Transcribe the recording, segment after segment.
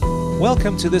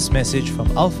Welcome to this message from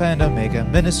Alpha and Omega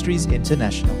Ministries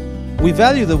International. We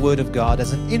value the Word of God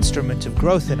as an instrument of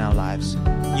growth in our lives,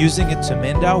 using it to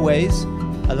mend our ways,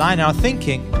 align our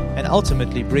thinking, and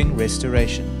ultimately bring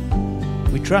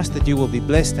restoration. We trust that you will be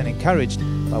blessed and encouraged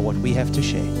by what we have to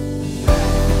share.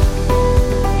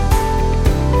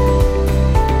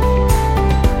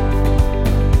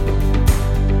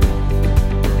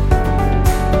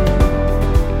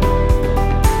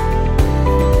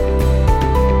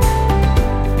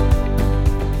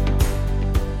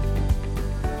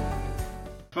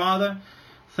 Father,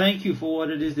 thank you for what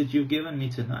it is that you've given me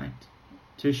tonight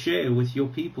to share with your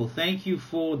people. Thank you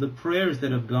for the prayers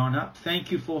that have gone up.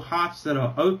 Thank you for hearts that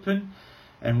are open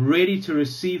and ready to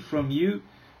receive from you.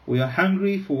 We are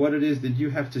hungry for what it is that you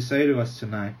have to say to us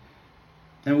tonight.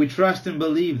 And we trust and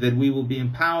believe that we will be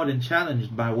empowered and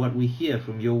challenged by what we hear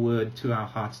from your word to our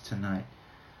hearts tonight.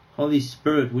 Holy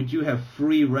Spirit, would you have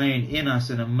free reign in us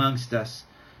and amongst us,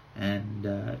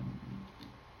 and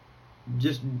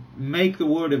just make the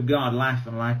word of God life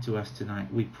and light to us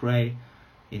tonight. We pray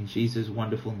in Jesus'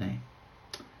 wonderful name.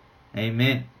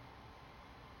 Amen.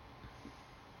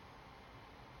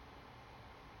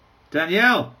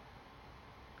 Danielle,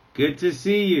 good to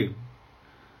see you.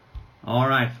 All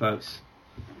right, folks.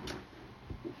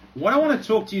 What I want to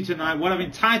talk to you tonight, what I've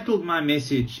entitled my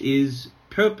message is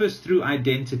Purpose Through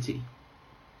Identity.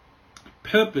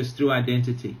 Purpose through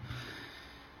identity.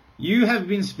 You have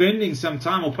been spending some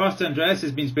time, or Pastor Andreas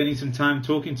has been spending some time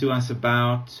talking to us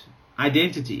about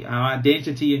identity, our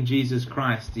identity in Jesus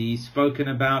Christ. He's spoken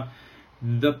about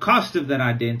the cost of that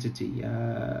identity,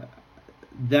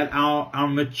 that our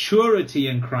maturity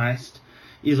in Christ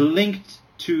is linked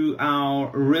to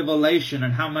our revelation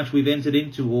and how much we've entered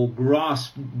into or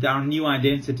grasped our new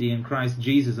identity in Christ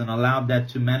Jesus and allowed that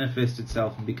to manifest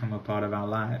itself and become a part of our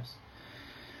lives.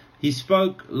 He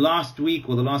spoke last week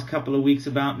or the last couple of weeks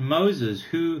about Moses,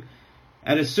 who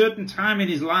at a certain time in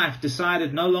his life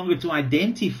decided no longer to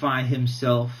identify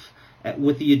himself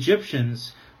with the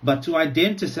Egyptians, but to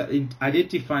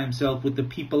identify himself with the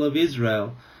people of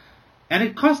Israel. And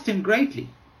it cost him greatly.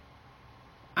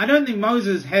 I don't think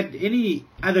Moses had any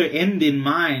other end in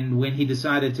mind when he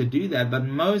decided to do that, but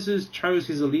Moses chose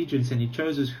his allegiance and he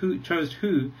chose who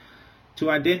to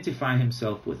identify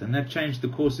himself with, and that changed the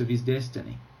course of his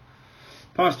destiny.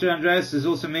 Pastor Andreas has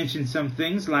also mentioned some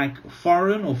things like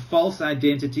foreign or false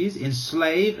identities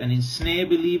enslave and ensnare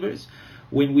believers.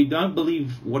 When we don't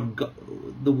believe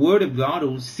the Word of God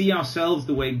or see ourselves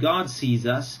the way God sees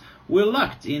us, we're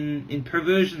locked in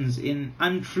perversions, in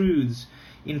untruths,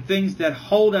 in things that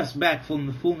hold us back from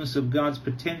the fullness of God's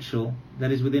potential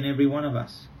that is within every one of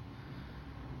us.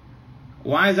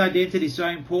 Why is identity so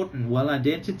important? Well,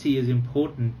 identity is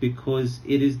important because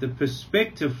it is the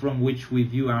perspective from which we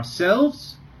view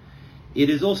ourselves. It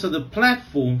is also the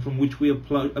platform from which we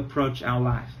approach our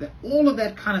life. All of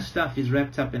that kind of stuff is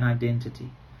wrapped up in identity.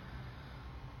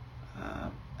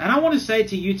 And I want to say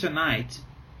to you tonight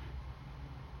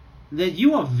that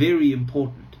you are very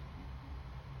important.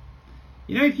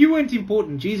 You know, if you weren't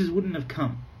important, Jesus wouldn't have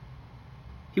come.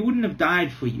 He wouldn't have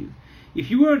died for you. If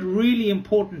you weren't really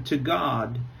important to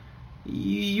God,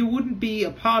 you wouldn't be a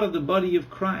part of the body of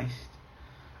Christ.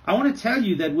 I want to tell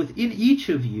you that within each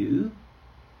of you,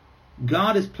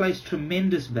 God has placed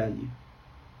tremendous value.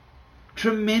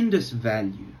 Tremendous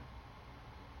value.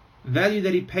 Value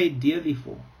that He paid dearly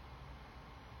for.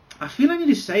 I feel I need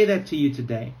to say that to you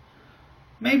today.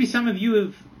 Maybe some of you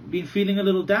have been feeling a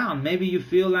little down. Maybe you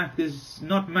feel like there's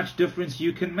not much difference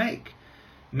you can make.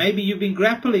 Maybe you've been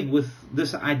grappling with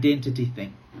this identity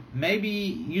thing. Maybe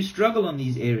you struggle on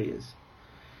these areas.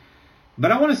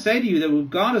 But I want to say to you that what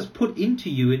God has put into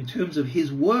you in terms of His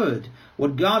Word,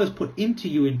 what God has put into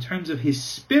you in terms of His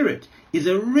Spirit, is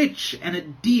a rich and a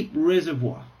deep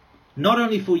reservoir. Not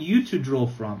only for you to draw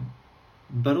from,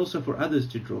 but also for others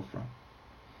to draw from.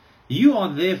 You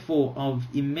are therefore of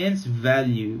immense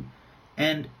value,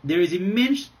 and there is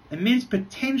immense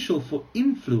potential for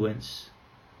influence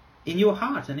in your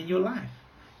heart and in your life.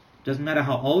 It doesn't matter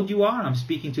how old you are. I'm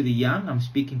speaking to the young. I'm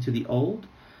speaking to the old.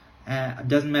 It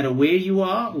doesn't matter where you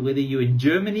are, whether you're in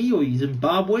Germany or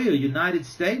Zimbabwe or United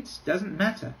States. Doesn't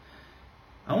matter.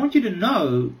 I want you to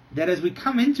know that as we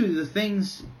come into the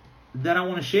things that I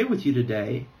want to share with you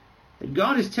today, that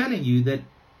God is telling you that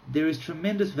there is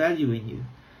tremendous value in you.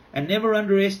 And never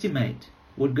underestimate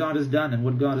what God has done and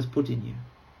what God has put in you.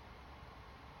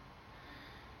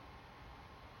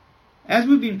 As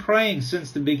we've been praying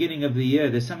since the beginning of the year,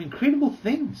 there's some incredible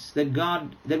things that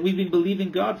we've been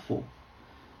believing God for.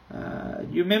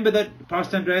 You remember that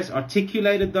Pastor Andreas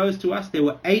articulated those to us? There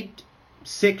were 8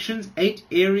 sections, 8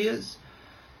 areas.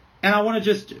 And I want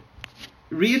to just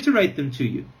reiterate them to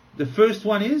you. The first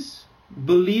one is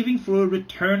believing for a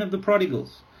return of the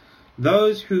prodigals.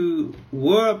 Those who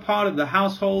were a part of the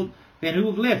household and who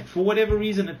have left for whatever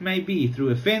reason it may be, through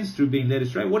offense, through being led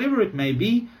astray, whatever it may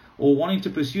be, or wanting to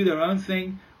pursue their own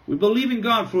thing, we believe in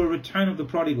God for a return of the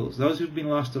prodigals, those who've been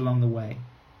lost along the way.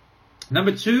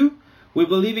 Number two, we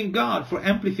believe in God for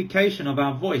amplification of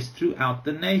our voice throughout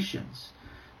the nations,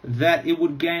 that it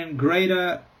would gain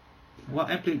greater,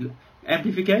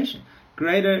 amplification,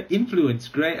 greater influence,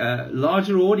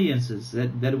 larger audiences,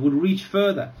 that it would reach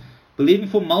further. Believing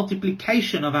for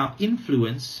multiplication of our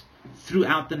influence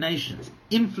throughout the nations.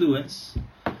 Influence,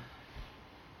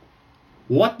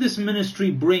 what this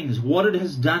ministry brings, what it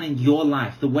has done in your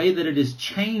life, the way that it has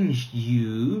changed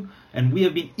you, and we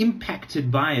have been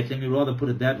impacted by it. Let me rather put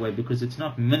it that way, because it's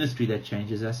not ministry that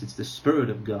changes us, it's the Spirit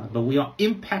of God. But we are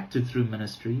impacted through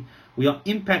ministry. We are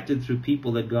impacted through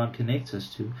people that God connects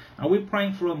us to. And we're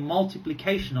praying for a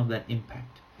multiplication of that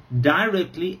impact,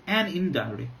 directly and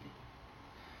indirectly.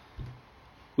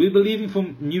 We're believing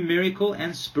for numerical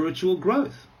and spiritual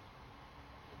growth.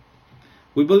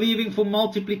 We're believing for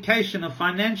multiplication of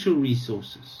financial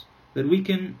resources, that we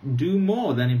can do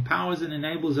more, that empowers and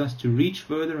enables us to reach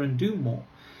further and do more.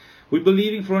 We're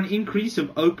believing for an increase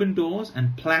of open doors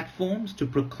and platforms to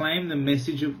proclaim the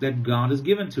message that God has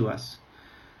given to us.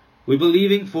 We're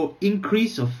believing for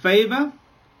increase of favor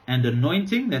and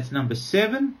anointing. That's number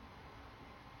 7.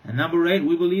 And number 8,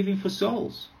 we're believing for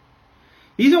souls.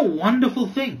 These are wonderful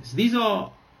things. These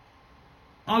are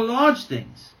large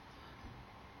things.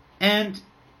 And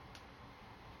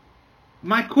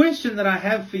my question that I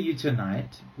have for you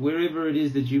tonight, wherever it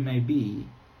is that you may be,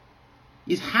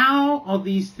 is how are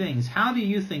these things, how do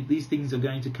you think these things are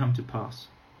going to come to pass?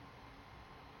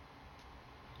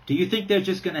 Do you think they're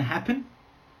just going to happen?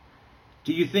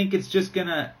 Do you think God's just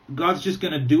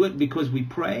going to do it because we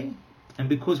pray and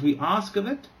because we ask of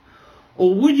it?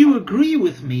 Or would you agree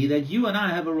with me that you and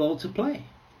I have a role to play?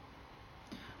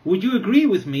 Would you agree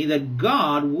with me that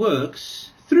God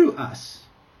works through us?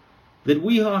 That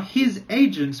we are His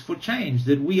agents for change,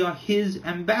 that we are His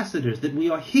ambassadors, that we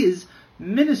are His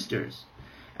ministers.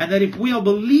 And that if we are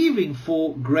believing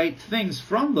for great things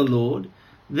from the Lord,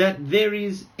 that there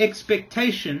is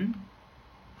expectation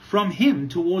from Him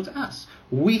towards us.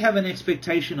 We have an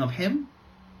expectation of Him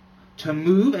to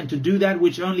move and to do that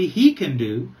which only He can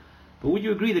do. But would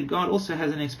you agree that God also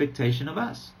has an expectation of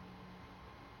us?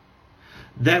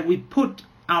 That we put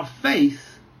our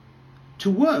faith to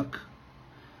work.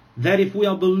 That if we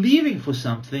are believing for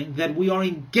something, that we are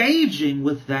engaging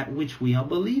with that which we are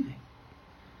believing.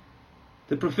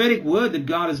 The prophetic word that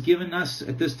God has given us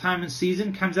at this time and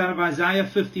season comes out of Isaiah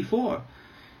 54,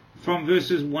 from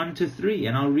verses 1 to 3.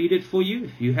 And I'll read it for you.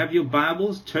 If you have your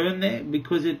Bibles, turn there,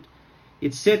 because it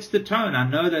sets the tone. I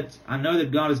know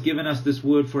that God has given us this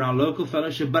word for our local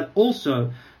fellowship, but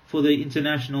also for the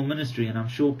international ministry. And I'm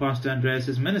sure Pastor Andreas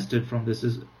has ministered from this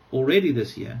already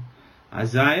this year.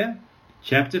 Isaiah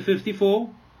chapter 54,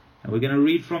 and we're going to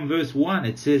read from verse 1.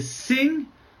 It says, "Sing,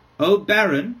 O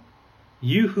barren,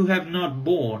 you who have not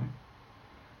borne.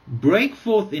 Break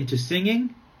forth into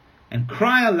singing, and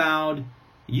cry aloud,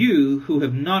 you who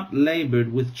have not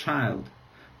labored with child.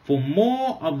 For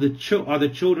more of are the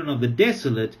children of the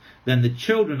desolate than the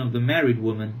children of the married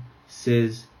woman,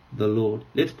 says the Lord."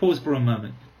 Let's pause for a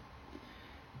moment.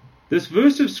 This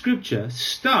verse of Scripture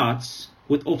starts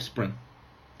with offspring.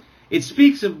 It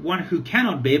speaks of one who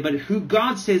cannot bear, but who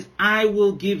God says, I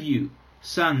will give you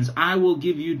sons, I will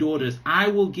give you daughters, I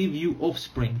will give you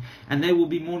offspring, and they will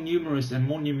be more numerous and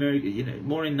more numeric,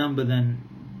 more in number than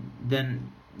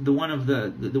the one of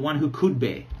the one who could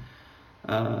bear.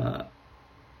 And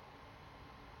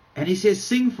He says,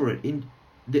 sing for it.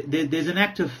 There's an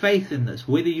act of faith in this,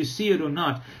 whether you see it or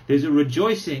not. There's a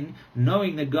rejoicing,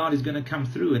 knowing that God is going to come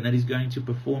through and that He's going to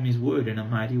perform His word in a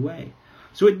mighty way.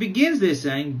 So it begins there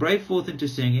saying, break forth into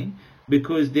singing,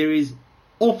 because there is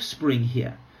offspring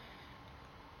here.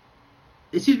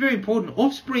 This is very important.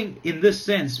 Offspring in this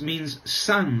sense means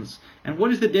sons. And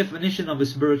what is the definition of a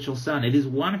spiritual son? It is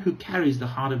one who carries the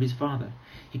heart of his father.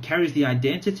 He carries the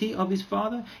identity of his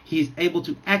father. He is able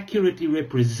to accurately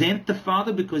represent the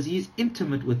father because he is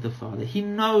intimate with the father. He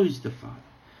knows the father.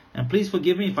 And please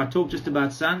forgive me if I talk just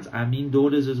about sons. I mean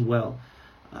daughters as well.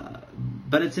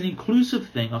 But it's an inclusive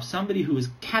thing of somebody who has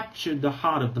captured the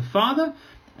heart of the father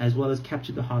as well as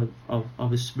captured the heart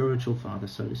of his spiritual father,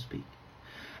 so to speak.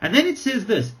 And then it says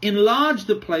this, enlarge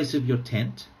the place of your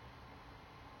tent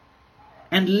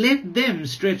and let them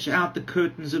stretch out the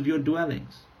curtains of your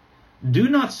dwellings. Do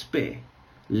not spare.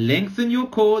 Lengthen your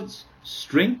cords,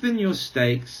 strengthen your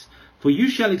stakes, for you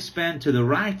shall expand to the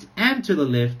right and to the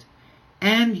left,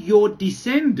 and your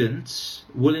descendants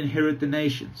will inherit the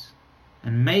nations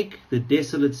and make the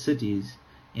desolate cities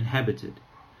inhabited.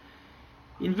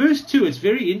 In verse 2, it's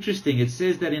very interesting. It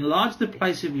says that enlarge the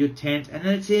place of your tent, and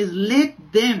then it says,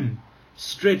 let them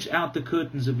stretch out the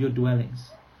curtains of your dwellings.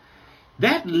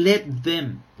 That let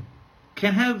them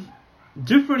can have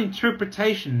different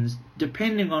interpretations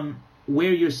depending on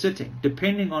where you're sitting,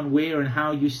 depending on where and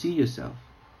how you see yourself.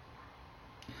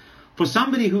 For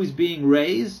somebody who is being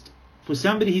raised, for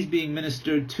somebody who's being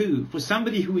ministered to, for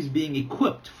somebody who is being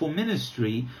equipped for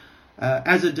ministry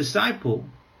as a disciple,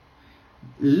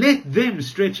 let them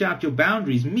stretch out your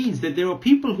boundaries means that there are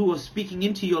people who are speaking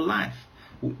into your life.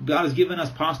 God has given us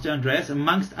Pastor Andreas,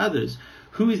 amongst others,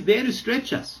 who is there to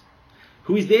stretch us,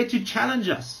 who is there to challenge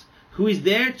us, who is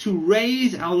there to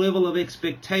raise our level of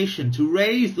expectation, to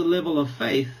raise the level of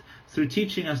faith through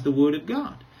teaching us the Word of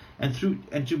God, and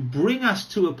to bring us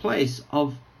to a place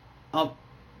of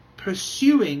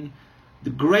pursuing the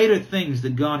greater things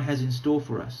that God has in store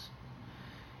for us.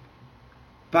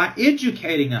 By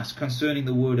educating us concerning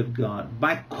the Word of God,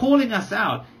 by calling us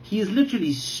out, He is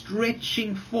literally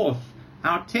stretching forth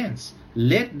our tents.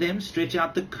 Let them stretch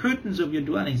out the curtains of your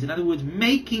dwellings. In other words,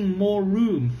 making more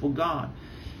room for God.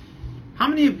 How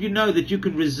many of you know that you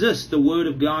can resist the Word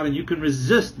of God and you can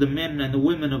resist the men and the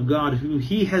women of God who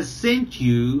He has sent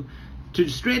you to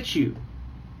stretch you?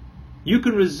 You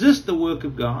can resist the work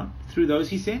of God through those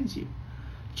He sends you.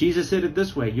 Jesus said it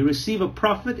this way: you receive a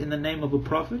prophet in the name of a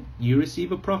prophet, you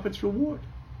receive a prophet's reward.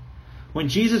 When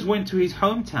Jesus went to His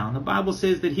hometown, the Bible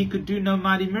says that He could do no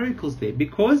mighty miracles there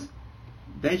because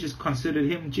they just considered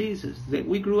Him Jesus.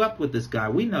 We grew up with this guy.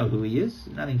 We know who He is.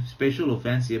 Nothing special or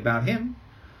fancy about Him.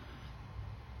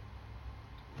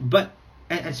 But,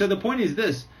 and so the point is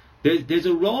this: there's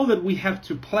a role that we have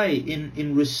to play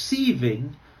in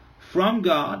receiving from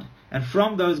God and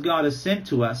from those God has sent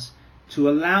to us to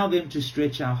allow them to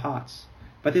stretch our hearts.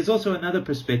 But there's also another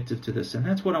perspective to this, and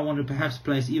that's what I want to perhaps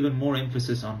place even more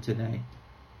emphasis on today.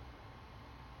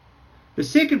 The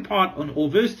second part, or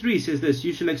verse 3 says this: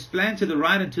 you shall expand to the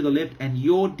right and to the left, and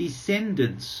your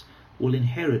descendants will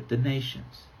inherit the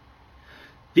nations.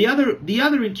 The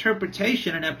other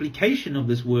interpretation and application of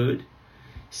this word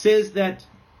says that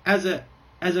as a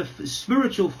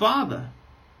spiritual father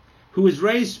who has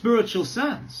raised spiritual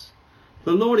sons,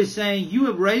 the Lord is saying, you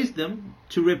have raised them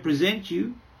to represent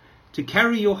you, to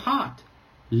carry your heart.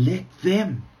 Let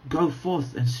them go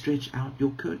forth and stretch out your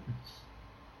curtains.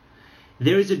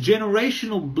 There is a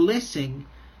generational blessing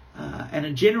and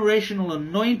a generational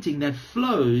anointing that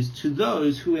flows to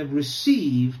those who have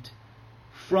received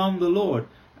from the Lord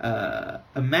a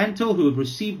mantle, who have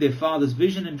received their father's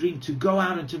vision and dream to go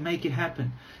out and to make it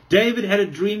happen. David had a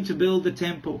dream to build the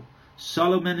temple.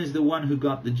 Solomon is the one who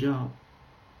got the job.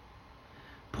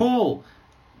 Paul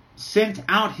sent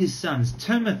out his sons,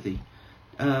 Timothy,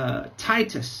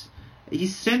 Titus. He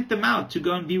sent them out to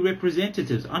go and be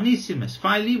representatives. Onesimus,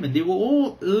 Philemon, they were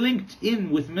all linked in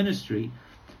with ministry.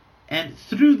 And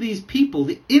through these people,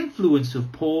 the influence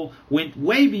of Paul went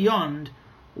way beyond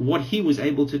what he was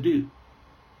able to do.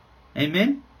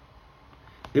 Amen?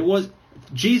 There was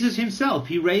Jesus himself.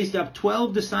 He raised up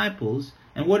 12 disciples.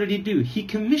 And what did he do? He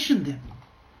commissioned them.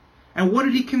 And what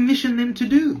did he commission them to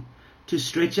do? To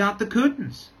stretch out the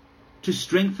curtains, to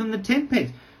strengthen the tent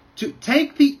pegs, to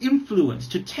take the influence,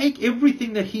 to take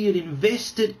everything that he had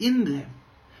invested in them,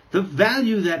 the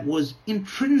value that was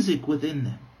intrinsic within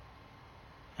them,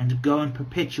 and to go and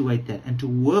perpetuate that, and to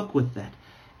work with that,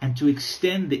 and to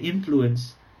extend the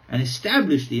influence and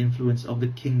establish the influence of the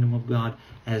kingdom of God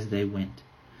as they went.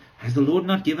 Has the Lord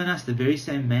not given us the very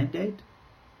same mandate?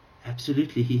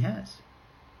 Absolutely, He has.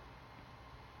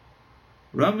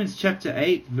 Romans chapter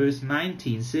 8 verse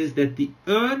 19 says that the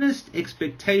earnest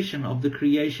expectation of the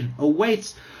creation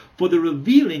awaits for the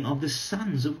revealing of the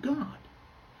sons of God.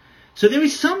 So there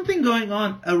is something going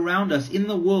on around us in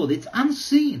the world. It's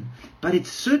unseen, but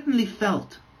it's certainly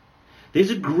felt.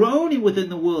 There's a groaning within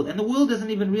the world, and the world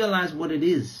doesn't even realize what it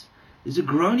is. There's a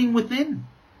groaning within.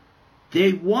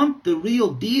 They want the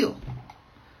real deal.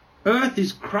 Earth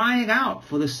is crying out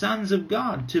for the sons of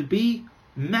God to be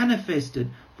manifested,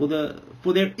 for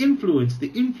their influence,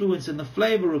 the influence and the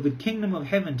flavor of the kingdom of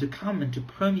heaven to come and to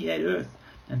permeate earth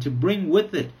and to bring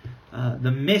with it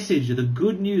the message, the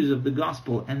good news of the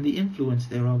gospel and the influence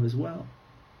thereof as well.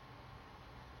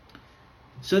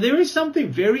 So there is something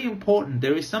very important,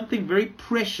 there is something very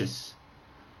precious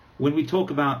when we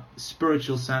talk about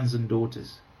spiritual sons and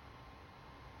daughters.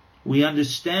 We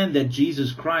understand that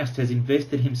Jesus Christ has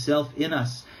invested Himself in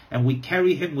us and we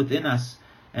carry Him within us,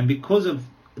 and because of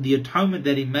the atonement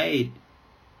that He made,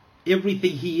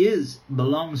 everything He is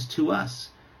belongs to us.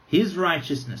 His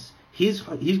righteousness, His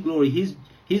glory,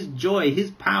 His joy,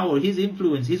 His power, His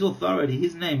influence, His authority,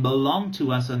 His name belong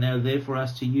to us and they're there for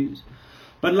us to use.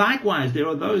 But likewise, there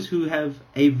are those who have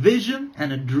a vision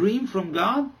and a dream from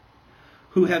God,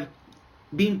 who have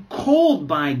been called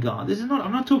by God.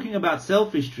 I'm not talking about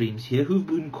selfish dreams here, who've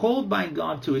been called by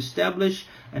God to establish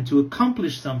and to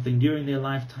accomplish something during their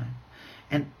lifetime.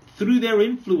 And through their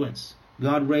influence,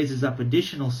 God raises up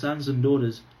additional sons and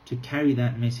daughters to carry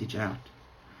that message out.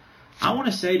 I want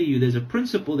to say to you, there's a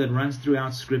principle that runs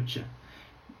throughout Scripture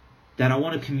that I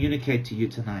want to communicate to you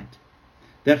tonight.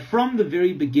 That from the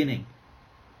very beginning,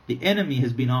 the enemy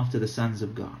has been after the sons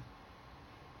of God.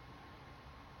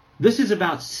 This is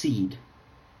about seed.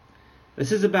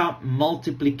 This is about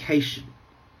multiplication.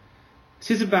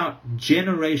 This is about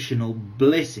generational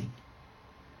blessing.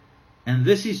 And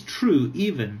this is true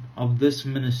even of this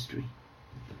ministry.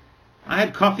 I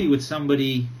had coffee with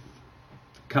somebody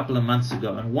a couple of months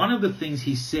ago, and one of the things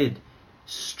he said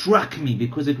struck me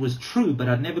because it was true, but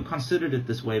I'd never considered it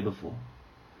this way before.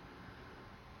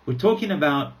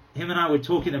 Him and I were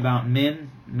talking about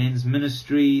men's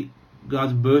ministry,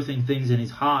 God's birthing things in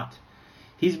his heart.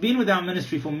 He's been with our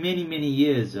ministry for many, many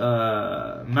years,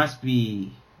 must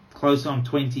be close on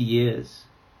 20 years.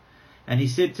 And he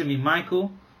said to me,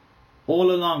 Michael,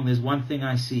 all along there's one thing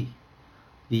I see.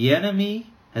 The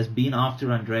enemy has been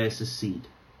after Andreas' seed.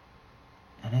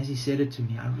 And as he said it to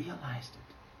me, I realized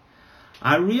it.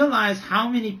 I realized how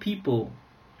many people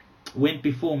went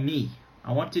before me.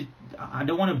 I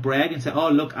don't want to brag and say, oh,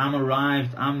 look, I'm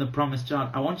arrived, I'm the promised child.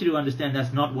 I want you to understand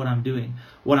that's not what I'm doing.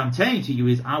 What I'm saying to you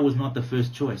is I was not the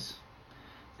first choice.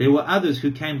 There were others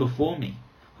who came before me,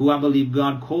 who I believe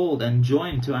God called and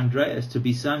joined to Andreas to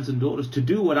be sons and daughters, to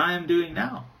do what I am doing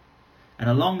now. And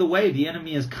along the way, the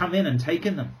enemy has come in and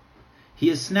taken them. He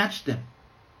has snatched them.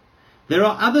 There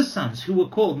are other sons who were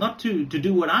called not to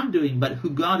do what I'm doing, but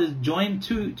who God has joined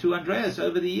to Andreas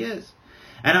over the years.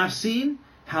 And I've seen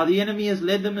how the enemy has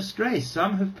led them astray.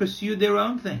 Some have pursued their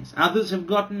own things. Others have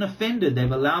gotten offended.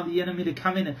 They've allowed the enemy to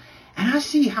come in. And I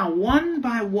see how one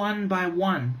by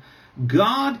one,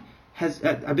 God has,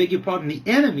 the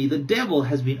enemy, the devil,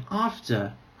 has been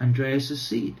after Andreas'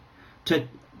 seed.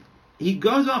 He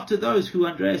goes after those who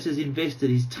Andreas has invested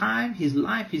his time, his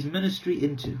life, his ministry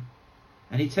into.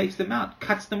 And he takes them out,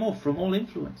 cuts them off from all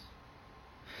influence.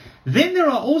 Then there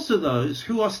are also those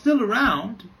who are still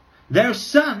around. Their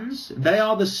sons, they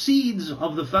are the seeds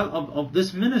of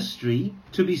this ministry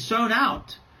to be sown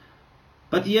out.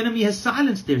 But the enemy has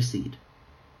silenced their seed.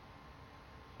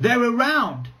 They're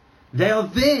around. They are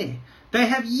there. They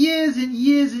have years and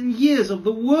years and years of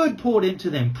the word poured into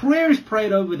them. Prayers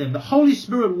prayed over them. The Holy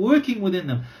Spirit working within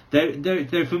them.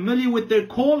 They're familiar with their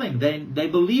calling. They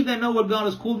believe they know what God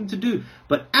has called them to do.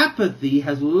 But apathy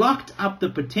has locked up the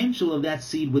potential of that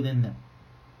seed within them.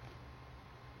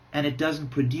 And it doesn't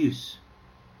produce.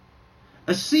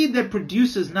 A seed that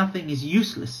produces nothing is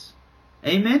useless.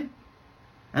 Amen?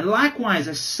 And likewise,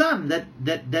 a son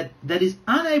that is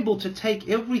unable to take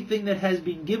everything that has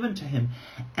been given to him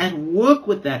and work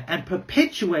with that and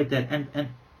perpetuate that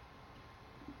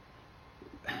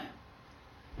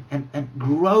and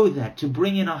grow that to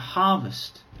bring in a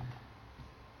harvest.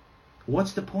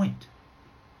 What's the point?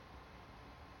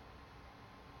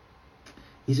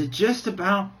 Is it just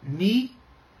about me?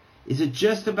 Is it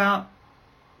just about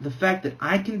the fact that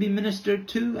I can be ministered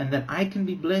to and that I can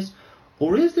be blessed?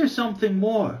 Or is there something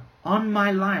more on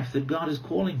my life that God is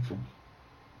calling for me?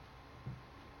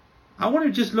 I want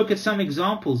to just look at some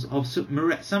examples of some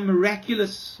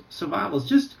miraculous survivals.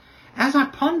 Just as I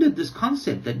pondered this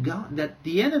concept that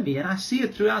the enemy, and I see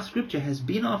it throughout Scripture, has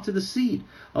been after the seed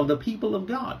of the people of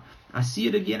God. I see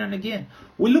it again and again.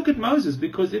 We look at Moses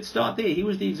because let's start there. He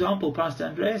was the example Pastor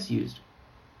Andreas used.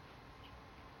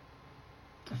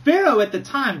 Pharaoh at the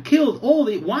time killed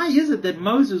why is it that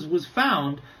Moses was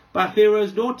found by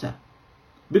Pharaoh's daughter?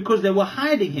 Because they were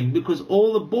hiding him, because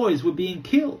all the boys were being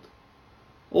killed.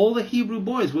 All the Hebrew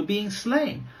boys were being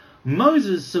slain.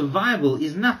 Moses' survival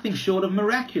is nothing short of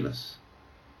miraculous.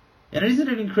 And isn't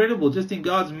it incredible, just in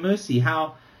God's mercy,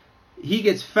 how he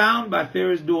gets found by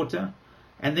Pharaoh's daughter,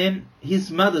 and then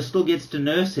his mother still gets to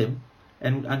nurse him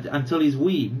until he's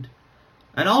weaned.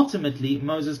 And ultimately,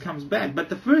 Moses comes back. But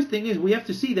the first thing is, we have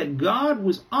to see that God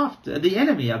was after the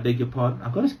enemy. I beg your pardon.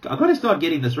 I've got to start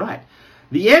getting this right.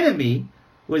 The enemy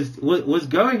was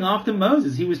going after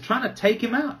Moses. He was trying to take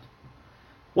him out.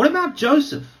 What about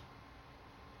Joseph?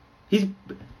 He's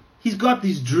got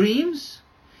these dreams.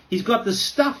 He's got the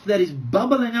stuff that is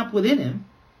bubbling up within him.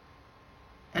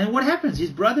 And what happens?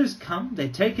 His brothers come. They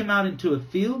take him out into a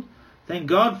field. Thank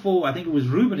God for, I think it was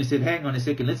Reuben who said, hang on a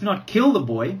second, let's not kill the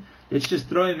boy. let's just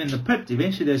throw him in the pit.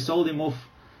 Eventually they sold him off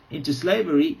into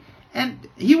slavery, and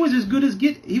he was as good as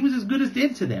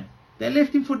dead to them. They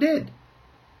left him for dead.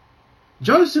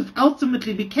 Joseph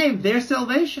ultimately became their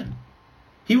salvation.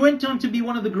 He went on to be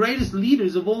one of the greatest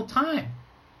leaders of all time.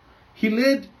 He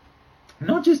led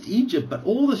not just Egypt, but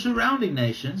all the surrounding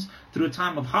nations through a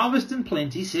time of harvest and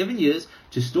plenty, 7 years,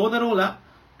 to store that all up.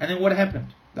 And then what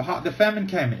happened? The famine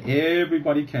came and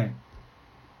everybody came.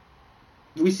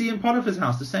 We see in Potiphar's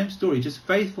house the same story, just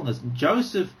faithfulness.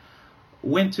 Joseph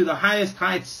went to the highest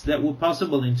heights that were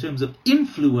possible in terms of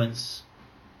influence,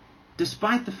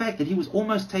 despite the fact that he was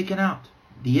almost taken out.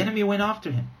 The enemy went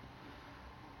after him.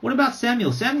 What about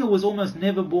Samuel? Samuel was almost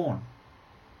never born.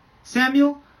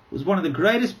 Samuel was one of the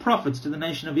greatest prophets to the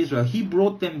nation of Israel. He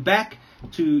brought them back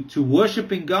to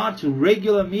worshiping God, to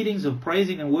regular meetings of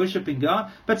praising and worshiping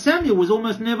God. But Samuel was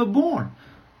almost never born.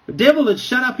 The devil had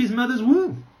shut up his mother's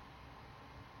womb.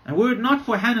 And were it not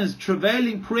for Hannah's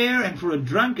travailing prayer and for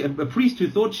a priest who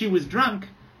thought she was drunk,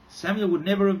 Samuel would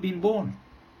never have been born.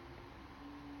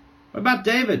 What about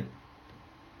David?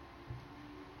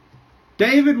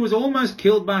 David was almost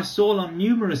killed by Saul on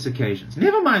numerous occasions.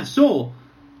 Never mind Saul.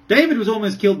 David was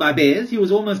almost killed by bears. He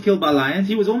was almost killed by lions.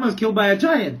 He was almost killed by a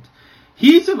giant.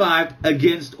 He survived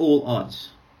against all odds.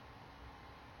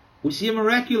 We see a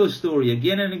miraculous story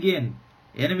again and again.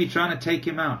 The enemy trying to take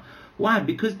him out. Why?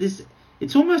 Because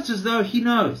it's almost as though he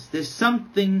knows there's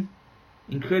something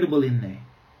incredible in there.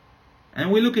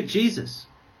 And we look at Jesus.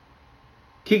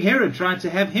 King Herod tried to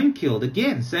have him killed.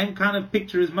 Again, same kind of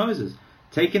picture as Moses.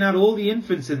 Taking out all the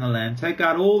infants in the land. Take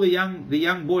out all the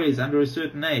young boys under a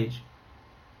certain age.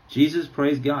 Jesus,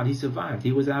 praise God, he survived.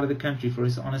 He was out of the country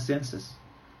on a census.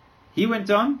 He went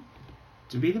on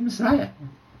to be the Messiah.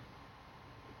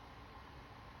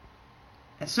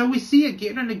 And so we see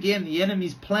again and again the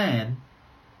enemy's plan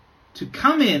to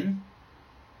come in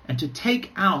and to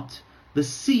take out the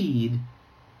seed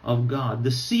of God.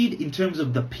 The seed in terms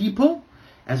of the people,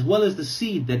 as well as the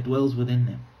seed that dwells within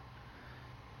them.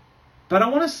 But I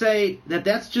want to say that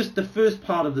that's just the first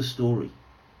part of the story.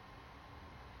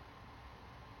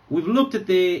 We've looked at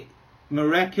their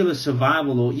miraculous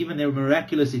survival or even their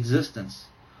miraculous existence.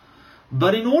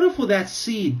 But in order for that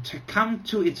seed to come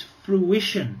to its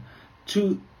fruition,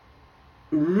 to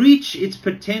reach its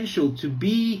potential, to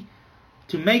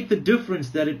make the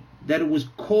difference that it was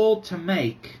called to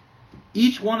make,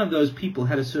 each one of those people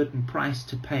had a certain price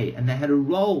to pay, and they had a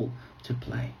role to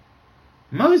play.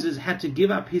 Moses had to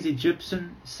give up his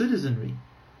Egyptian citizenry,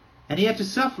 and he had to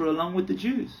suffer along with the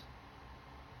Jews.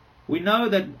 We know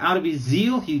that out of his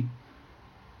zeal, he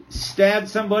stabbed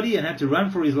somebody and had to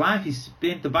run for his life.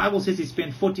 The Bible says he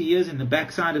spent 40 years in the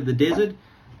backside of the desert,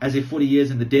 as if 40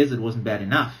 years in the desert wasn't bad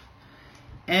enough.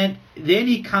 And then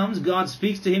he comes, God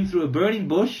speaks to him through a burning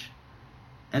bush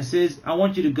and says, I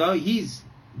want you to go. He's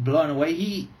blown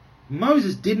away.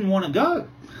 Moses didn't want to go.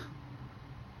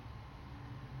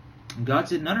 And God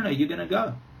said, no, you're going to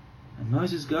go. And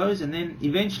Moses goes, and then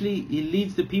eventually he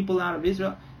leads the people out of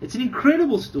Israel. It's an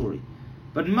incredible story.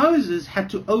 But Moses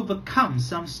had to overcome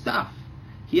some stuff.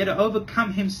 He had to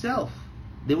overcome himself.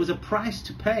 There was a price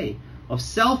to pay of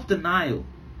self-denial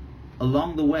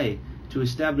along the way to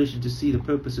establish and to see the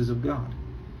purposes of God.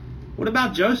 What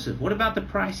about Joseph? What about the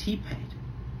price he paid?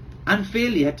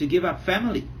 Unfairly had to give up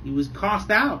family. He was cast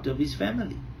out of his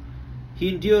family. He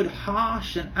endured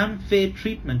harsh and unfair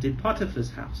treatment in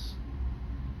Potiphar's house.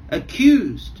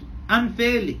 Accused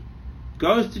unfairly,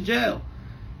 goes to jail.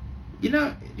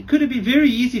 It could have been very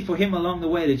easy for him along the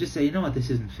way to just say, you know what, this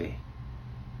isn't fair.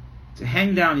 To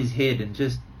hang down his head and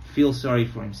just feel sorry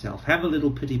for himself. Have a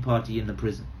little pity party in the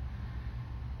prison.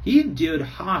 He endured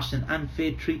harsh and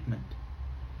unfair treatment.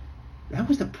 That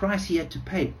was the price he had to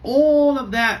pay. All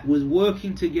of that was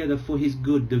working together for his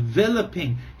good,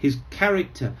 developing his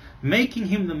character, making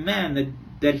him the man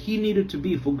that he needed to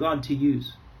be for God to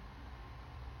use.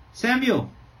 Samuel,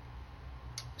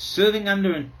 serving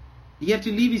under he had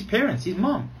to leave his parents, his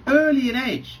mom, early in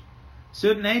age.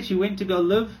 Certain age, he went to go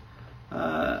live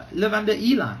under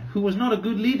Eli, who was not a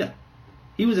good leader.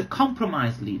 He was a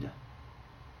compromised leader.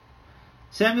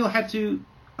 Samuel had to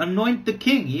anoint the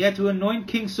king. He had to anoint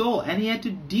King Saul, and he had to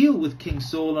deal with King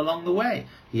Saul along the way.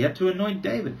 He had to anoint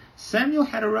David. Samuel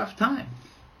had a rough time.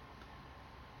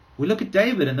 We look at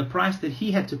David and the price that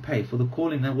he had to pay for the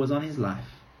calling that was on his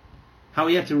life. How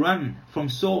he had to run from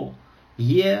Saul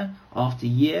year after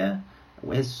year,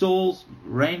 as Saul's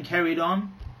reign carried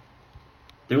on.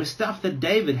 There was stuff that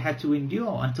David had to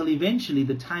endure until eventually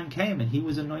the time came and he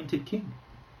was anointed king.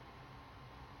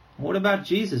 What about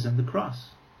Jesus and the cross?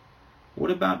 What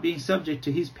about being subject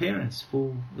to his parents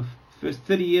for the first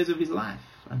 30 years of his life?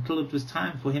 until it was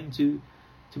time for him to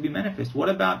be manifest? What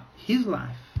about his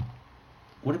life?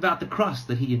 What about the cross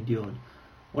that he endured?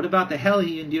 What about the hell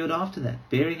he endured after that?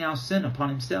 Bearing our sin upon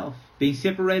himself, being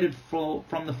separated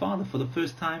from the Father for the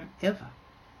first time ever.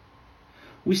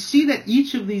 We see that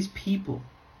each of these people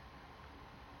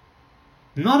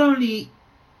not only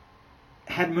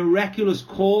had miraculous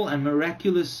call and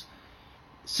miraculous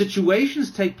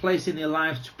situations take place in their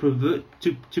lives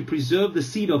to preserve the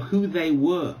seed of who they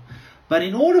were, but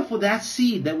in order for that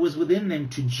seed that was within them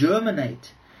to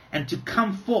germinate and to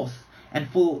come forth, and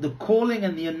for the calling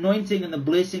and the anointing and the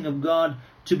blessing of God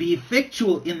to be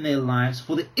effectual in their lives,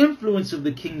 for the influence of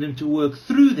the kingdom to work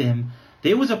through them,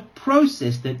 there was a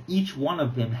process that each one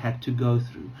of them had to go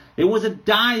through. There was a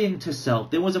dying to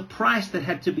self. There was a price that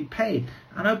had to be paid.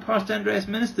 I know Pastor Andreas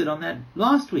ministered on that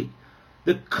last week.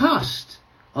 The cost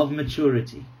of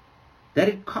maturity, that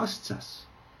it costs us.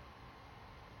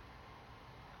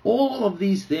 All of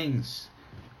these things,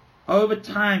 over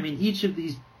time in each of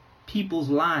these people's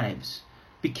lives,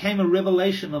 became a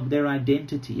revelation of their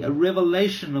identity, a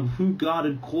revelation of who God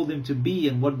had called them to be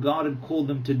and what God had called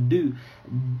them to do.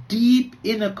 Deep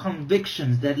inner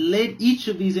convictions that led each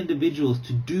of these individuals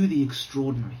to do the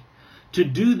extraordinary, to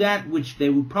do that which they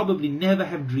would probably never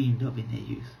have dreamed of in their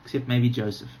youth, except maybe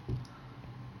Joseph.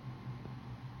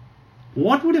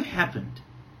 What would have happened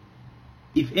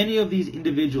if any of these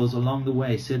individuals along the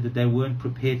way said that they weren't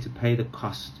prepared to pay the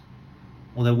cost,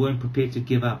 or they weren't prepared to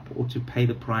give up or to pay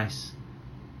the price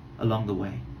along the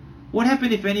way? What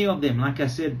happened if any of them, like I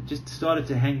said, just started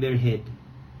to hang their head,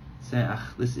 say,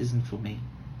 this isn't for me?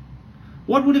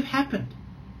 What would have happened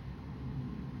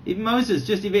if Moses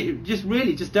just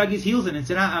dug his heels in and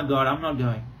said, God, I'm not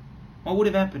going? What would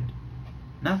have happened?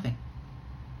 Nothing.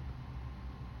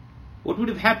 What would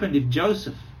have happened if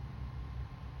Joseph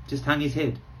just hung his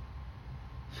head?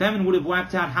 Famine would have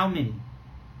wiped out how many?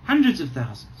 Hundreds of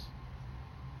thousands.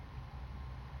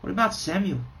 What about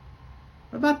Samuel?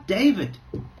 What about David?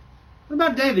 What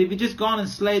about David if he just gone and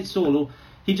slayed Saul, or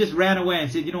he just ran away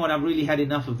and said, you know what, I've really had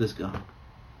enough of this guy?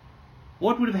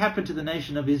 What would have happened to the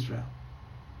nation of Israel?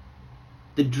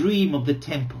 The dream of the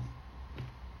temple,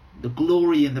 the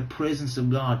glory and the presence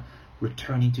of God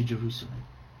returning to Jerusalem.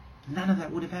 None of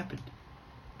that would have happened.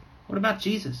 What about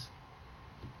Jesus?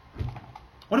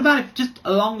 What about if just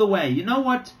along the way, you know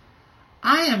what,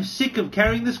 I am sick of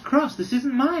carrying this cross, this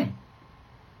isn't mine.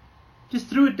 Just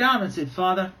threw it down and said,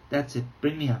 Father, that's it,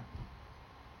 bring me up.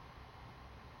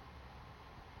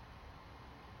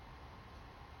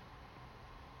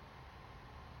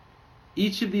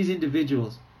 Each of these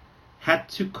individuals had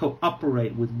to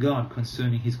cooperate with God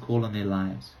concerning His call on their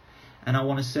lives. And I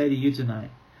want to say to you tonight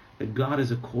that God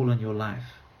has a call on your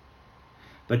life.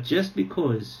 But just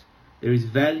because there is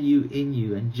value in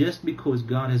you, and just because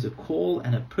God has a call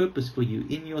and a purpose for you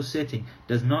in your setting,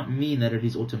 does not mean that it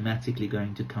is automatically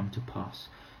going to come to pass.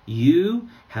 You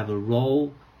have a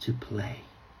role to play.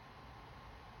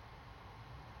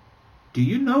 Do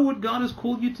you know what God has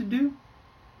called you to do?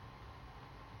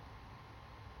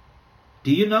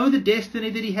 Do you know the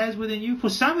destiny that He has within you? For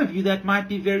some of you, that might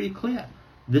be very clear.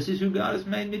 This is who God has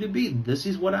made me to be. This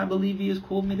is what I believe He has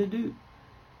called me to do.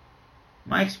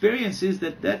 My experience is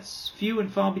that that's few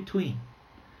and far between.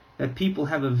 That people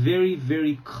have a very,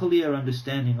 very clear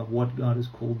understanding of what God has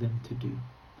called them to do.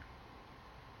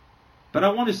 But I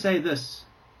want to say this.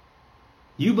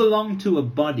 You belong to a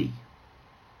body.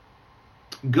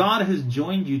 God has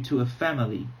joined you to a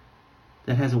family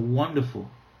that has a wonderful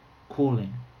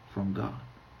calling from God.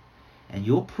 And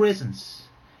your presence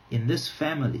in this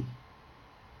family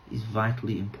is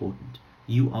vitally important.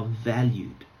 You are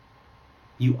valued.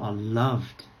 You are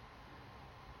loved.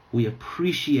 We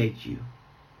appreciate you.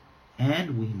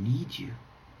 And we need you.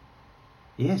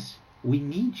 Yes, we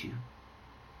need you.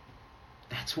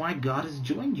 That's why God has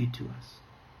joined you to us.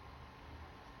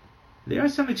 There are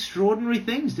some extraordinary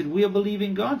things that we are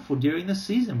believing God for during this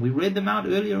season. We read them out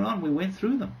earlier on. We went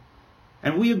through them.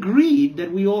 And we agreed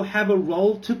that we all have a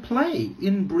role to play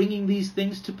in bringing these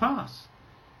things to pass.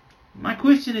 My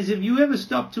question is, have you ever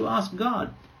stopped to ask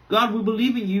God, God, we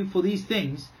believe in you for these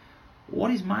things.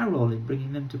 What is my role in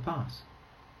bringing them to pass?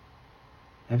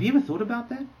 Have you ever thought about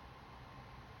that?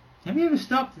 Have you ever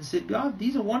stopped and said, God,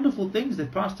 these are wonderful things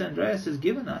that Pastor Andreas has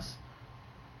given us.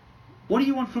 What do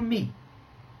you want from me?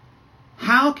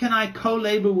 How can I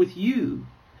co-labor with you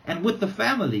and with the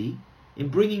family in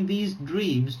bringing these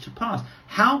dreams to pass?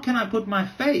 How can I put my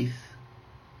faith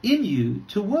in you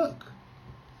to work,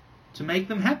 to make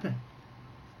them happen?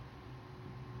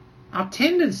 Our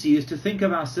tendency is to think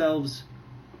of ourselves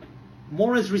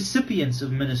more as recipients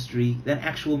of ministry than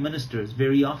actual ministers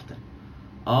very often.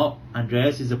 Oh,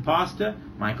 Andreas is a pastor,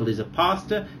 Michael is a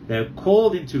pastor, they're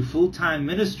called into full-time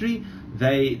ministry,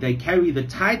 they carry the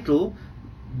title,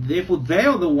 therefore they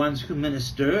are the ones who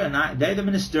minister, and they're the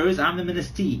ministers, I'm the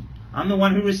ministee. I'm the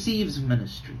one who receives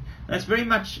ministry. That's very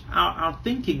much our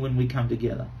thinking when we come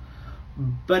together.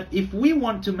 But if we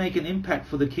want to make an impact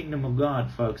for the kingdom of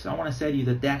God, folks, I want to say to you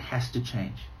that has to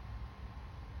change.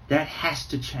 That has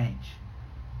to change.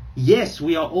 Yes,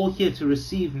 we are all here to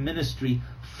receive ministry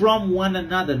from one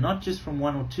another, not just from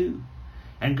one or two.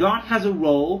 And God has a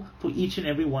role for each and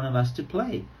every one of us to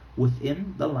play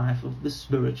within the life of the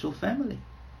spiritual family.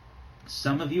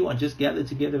 Some of you are just gathered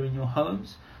together in your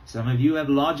homes. Some of you have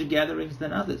larger gatherings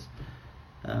than others.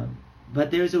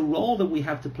 But there is a role that we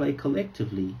have to play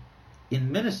collectively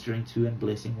in ministering to and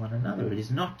blessing one another. It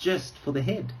is not just for the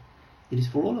head. It is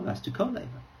for all of us to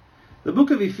co-labor. The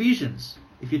book of Ephesians,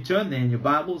 if you turn there in your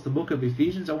Bibles, the book of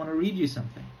Ephesians, I want to read you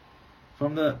something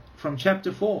from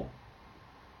chapter 4.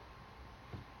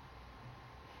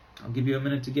 I'll give you a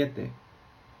minute to get there.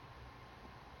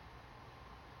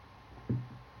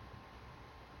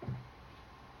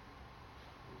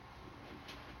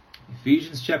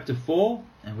 Ephesians chapter 4,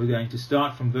 and we're going to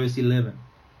start from verse 11.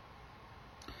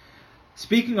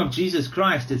 Speaking of Jesus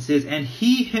Christ, it says, "And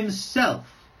he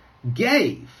himself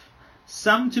gave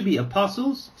some to be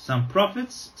apostles, some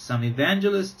prophets, some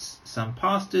evangelists, some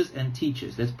pastors and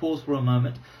teachers." Let's pause for a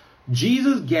moment.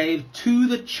 Jesus gave to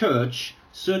the church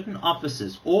certain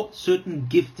offices or certain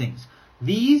giftings.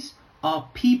 These are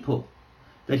people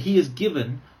that he has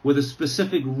given with a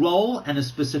specific role and a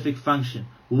specific function.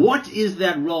 What is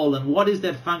that role and what is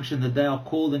that function that they are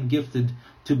called and gifted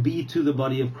to be to the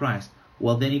body of Christ?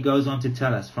 Well, then he goes on to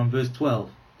tell us from verse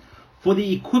 12. "For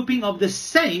the equipping of the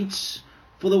saints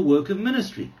for the work of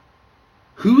ministry."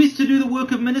 Who is to do the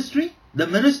work of ministry? The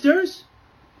ministers?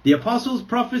 The apostles,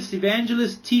 prophets,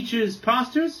 evangelists, teachers,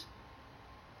 pastors?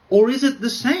 Or is it the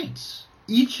saints?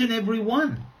 Each and every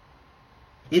one.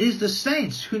 It is the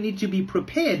saints who need to be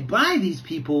prepared by these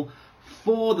people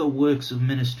for the works of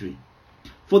ministry,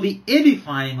 for the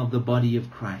edifying of the body of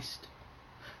Christ,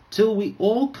 till we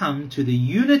all come to the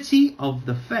unity of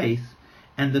the faith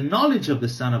and the knowledge of the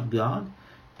Son of God,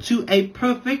 to a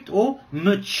perfect or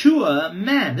mature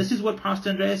man. This is what Pastor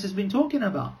Andreas has been talking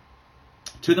about.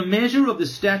 To the measure of the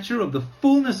stature of the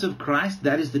fullness of Christ,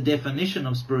 that is the definition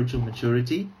of spiritual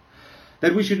maturity,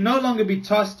 that we should no longer be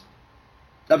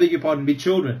be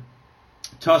children,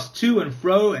 tossed to and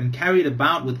fro and carried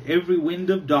about with every wind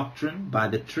of doctrine by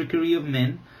the trickery of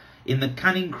men, in the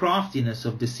cunning craftiness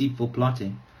of deceitful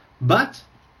plotting, but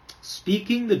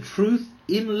speaking the truth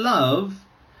in love,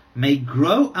 may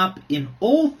grow up in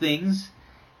all things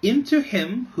into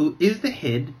him who is the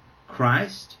head,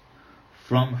 Christ,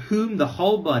 from whom the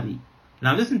whole body,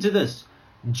 now listen to this,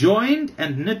 joined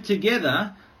and knit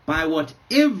together by what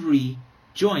every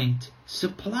joint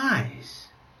supplies,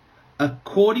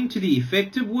 according to the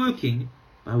effective working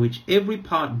by which every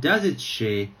part does its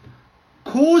share,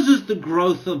 causes the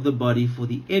growth of the body for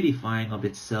the edifying of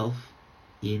itself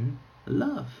in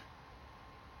love.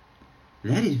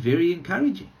 That is very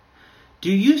encouraging.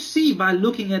 Do you see, by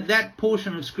looking at that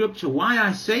portion of Scripture, why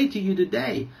I say to you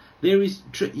today,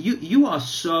 you are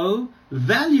so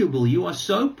valuable, you are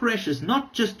so precious,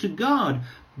 not just to God,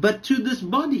 but to this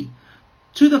body,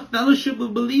 to the fellowship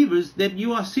of believers that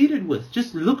you are seated with.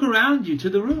 Just look around you to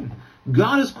the room.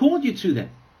 God has called you to that.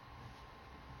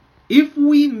 If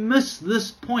we miss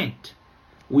this point,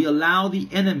 we allow the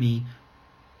enemy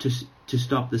to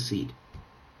stop the seed.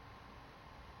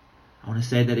 I want to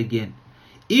say that again.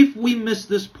 If we miss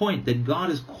this point that God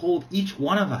has called each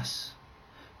one of us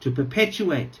to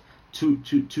perpetuate, to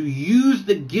use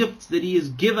the gifts that he has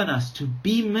given us, to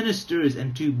be ministers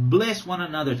and to bless one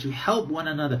another, to help one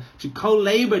another, to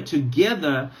co-labor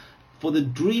together for the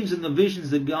dreams and the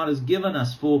visions that God has given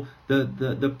us, for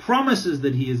the promises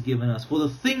that he has given us, for the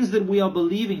things that we are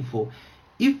believing for.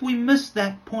 If we miss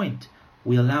that point,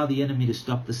 we allow the enemy to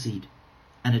stop the seed,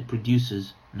 and it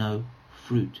produces no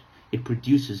fruit. It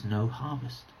produces no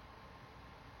harvest.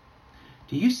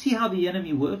 Do you see how the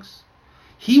enemy works?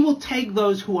 He will take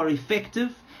those who are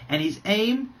effective, and his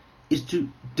aim is to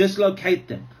dislocate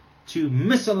them, to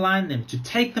misalign them, to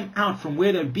take them out from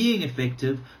where they're being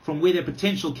effective, from where their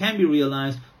potential can be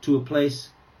realized, to a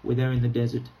place where they're in the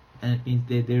desert, and it means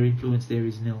their influence there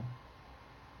is nil.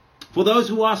 For those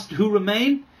who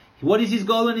remain, what is his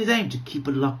goal and his aim? To keep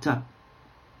it locked up,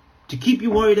 to keep you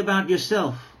worried about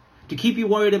yourself, to keep you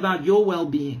worried about your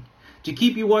well-being, to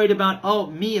keep you worried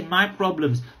about, me and my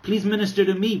problems. Please minister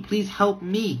to me. Please help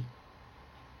me.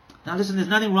 Now listen, there's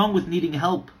nothing wrong with needing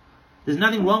help. There's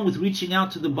nothing wrong with reaching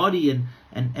out to the body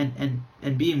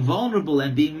and being vulnerable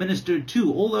and being ministered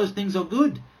to. All those things are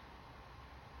good.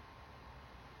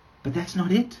 But that's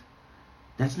not it.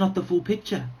 That's not the full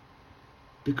picture.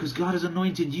 Because God has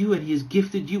anointed you and He has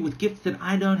gifted you with gifts that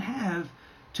I don't have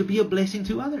to be a blessing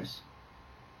to others.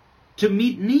 To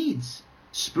meet needs.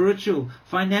 Spiritual,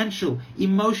 financial,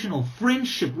 emotional,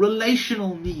 friendship,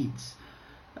 relational needs.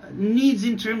 Needs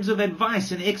in terms of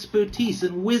advice and expertise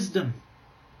and wisdom.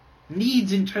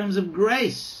 Needs in terms of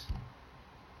grace.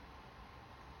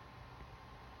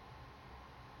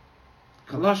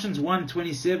 Colossians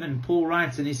 1:27, Paul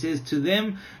writes, and he says, to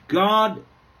them God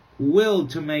willed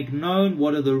to make known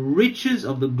what are the riches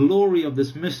of the glory of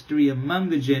this mystery among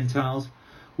the Gentiles,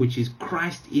 which is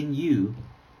Christ in you,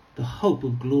 the hope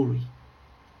of glory.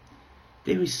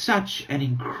 There is such an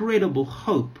incredible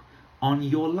hope on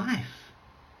your life.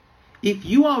 If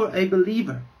you are a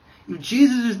believer, if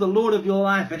Jesus is the Lord of your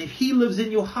life, and if He lives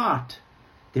in your heart,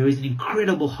 there is an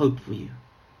incredible hope for you.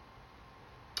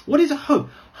 What is a hope?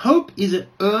 Hope is an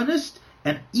earnest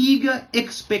and eager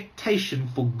expectation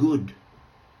for good.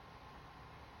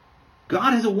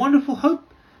 God has a wonderful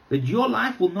hope that your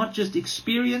life will not just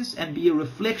experience and be a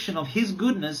reflection of His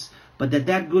goodness, but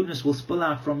that goodness will spill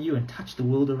out from you and touch the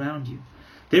world around you.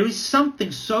 There is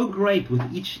something so great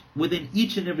within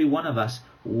each and every one of us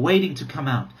waiting to come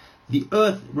out. The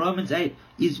earth, Romans 8,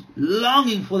 is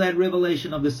longing for that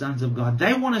revelation of the sons of God.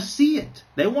 They want to see it.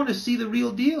 They want to see the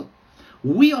real deal.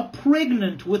 We are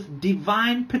pregnant with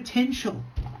divine potential.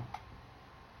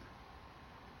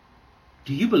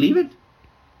 Do you believe it?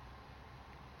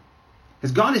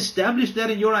 Has God established that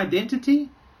in your identity?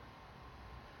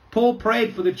 Paul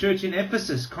prayed for the church in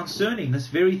Ephesus concerning this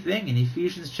very thing in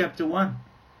Ephesians chapter 1.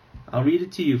 I'll read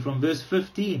it to you from verse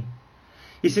 15.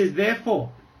 He says,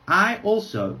 therefore, I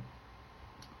also,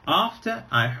 after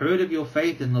I heard of your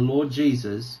faith in the Lord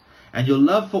Jesus and your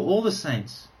love for all the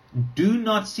saints, do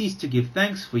not cease to give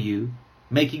thanks for you,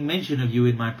 making mention of you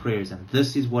in my prayers. And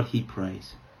this is what he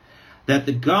prays. That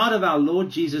the God of our Lord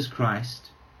Jesus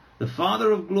Christ, the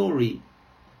Father of glory,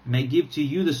 may give to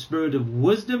you the spirit of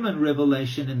wisdom and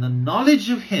revelation in the knowledge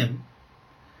of Him,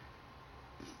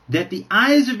 that the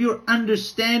eyes of your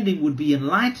understanding would be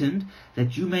enlightened,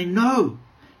 that you may know,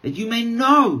 that you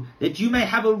may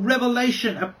have a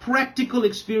revelation, a practical,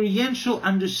 experiential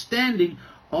understanding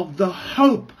of the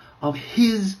hope of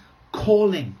His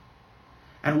calling.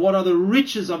 And what are the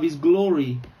riches of His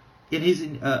glory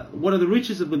what are the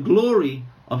riches of the glory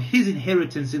of His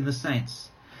inheritance in the saints,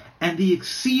 and the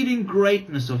exceeding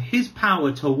greatness of His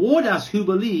power toward us who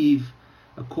believe,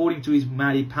 according to His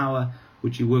mighty power,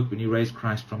 which He worked when He raised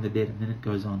Christ from the dead. And then it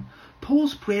goes on.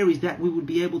 Paul's prayer is that we would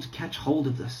be able to catch hold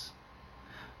of this.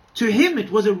 To him,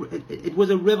 it was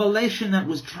a revelation that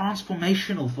was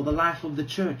transformational for the life of the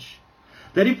church.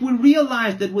 That if we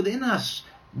realized that within us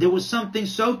there was something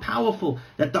so powerful,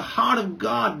 that the heart of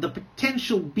God, the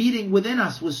potential beating within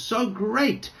us was so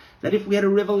great, that if we had a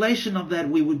revelation of that,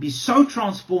 we would be so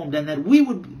transformed, and that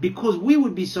because we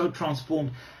would be so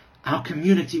transformed, our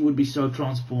community would be so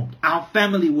transformed, our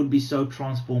family would be so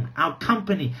transformed, our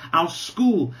company, our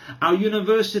school, our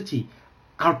university,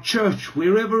 our church,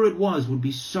 wherever it was, would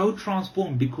be so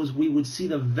transformed, because we would see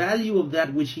the value of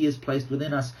that which He has placed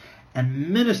within us and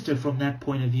minister from that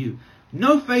point of view.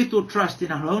 No faith or trust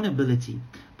in our own ability,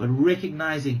 but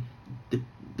recognizing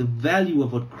the value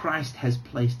of what Christ has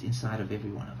placed inside of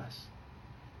every one of us.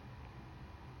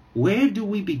 Where do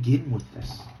we begin with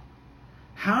this?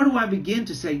 How do I begin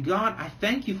to say, God, I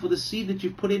thank you for the seed that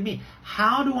you've put in me?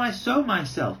 How do I sow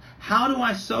myself? How do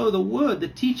I sow the word, the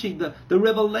teaching, the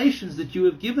revelations that you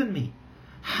have given me?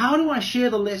 How do I share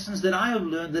the lessons that I have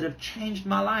learned that have changed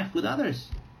my life with others?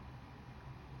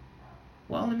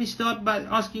 Well, let me start by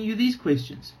asking you these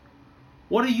questions.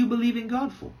 What are you believing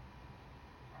God for?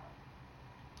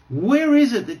 Where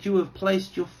is it that you have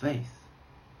placed your faith?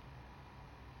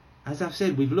 As I've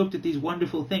said, we've looked at these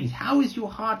wonderful things. How is your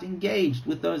heart engaged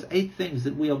with those 8 things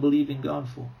that we are believing God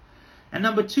for? And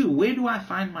number 2, where do I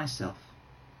find myself?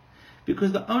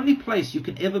 Because the only place you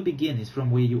can ever begin is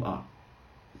from where you are.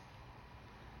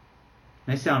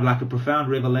 It may sound like a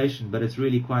profound revelation, but it's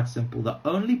really quite simple. The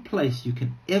only place you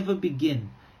can ever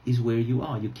begin is where you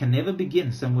are. You can never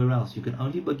begin somewhere else. You can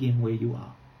only begin where you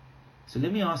are. So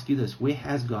let me ask you this. Where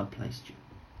has God placed you?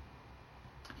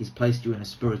 He's placed you in a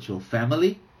spiritual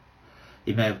family.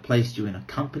 He may have placed you in a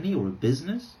company or a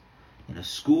business, in a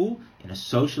school, in a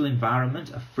social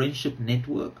environment, a friendship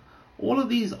network. All of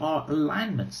these are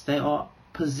alignments. They are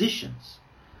positions.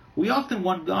 We often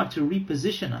want God to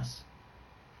reposition us.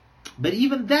 But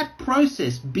even that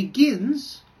process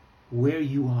begins where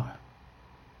you are.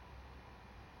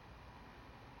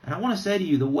 And I want to say to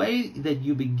you, the way that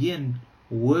you begin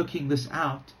working this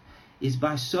out is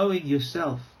by sowing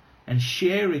yourself and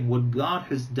sharing what God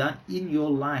has done in your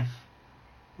life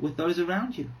with those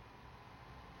around you,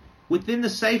 within the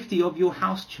safety of your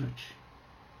house church,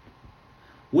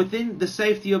 within the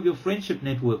safety of your friendship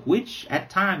network, which at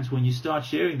times when you start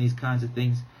sharing these kinds of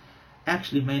things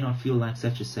actually may not feel like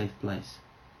such a safe place.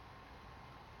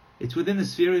 It's within the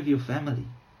sphere of your family.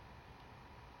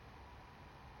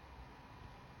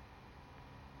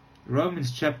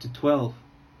 Romans chapter 12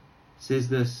 says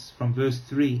this from verse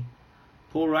 3.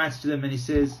 Paul writes to them and he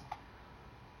says,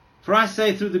 "For I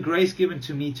say through the grace given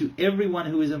to me to everyone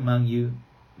who is among you,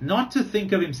 not to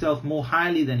think of himself more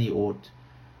highly than he ought,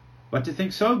 but to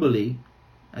think soberly,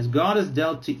 as God has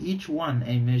dealt to each one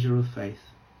a measure of faith.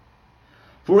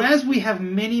 For as we have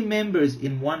many members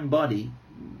in one body,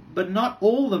 but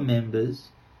all the members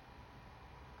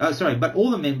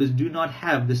do not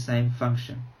have the same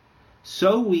function.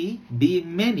 So we,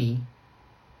 being many,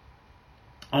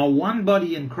 are one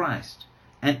body in Christ,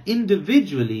 and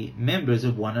individually members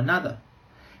of one another.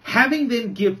 Having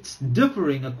then gifts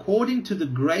differing according to the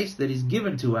grace that is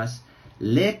given to us,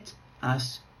 let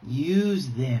us use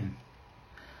them.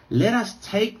 Let us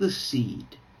take the seed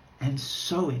and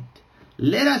sow it.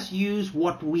 Let us use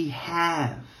what we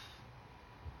have.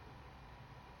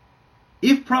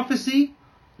 If prophecy,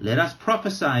 let us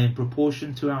prophesy in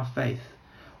proportion to our faith.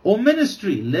 Or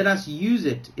ministry, let us use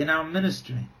it in our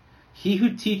ministry. He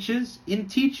who teaches, in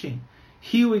teaching.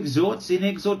 He who exhorts, in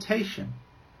exhortation.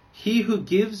 He who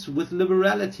gives, with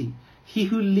liberality. He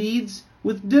who leads,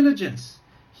 with diligence.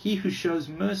 He who shows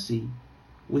mercy,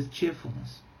 with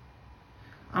cheerfulness."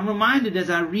 I'm reminded as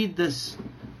I read this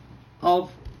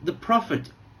of the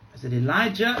prophet, is it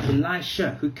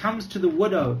Elisha, who comes to the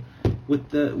widow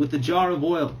with the jar of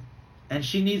oil, and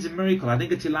she needs a miracle. I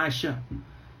think it's Elisha.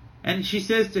 And she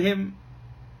says to him,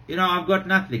 I've got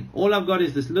nothing. All I've got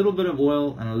is this little bit of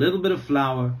oil and a little bit of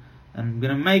flour, and I'm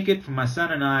going to make it for my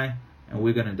son and I, and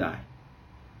we're going to die.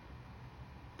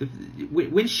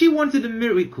 When she wanted a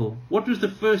miracle, what was the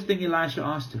first thing Elisha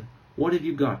asked her? What have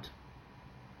you got?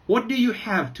 What do you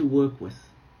have to work with?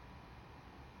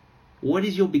 What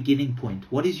is your beginning point?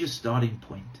 What is your starting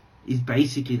point? Is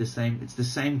basically the same. It's the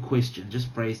same question,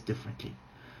 just phrased differently.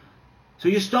 So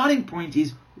your starting point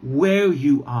is where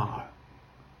you are,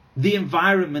 the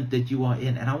environment that you are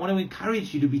in. And I want to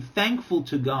encourage you to be thankful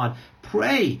to God.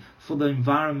 Pray for the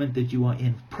environment that you are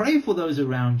in. Pray for those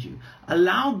around you.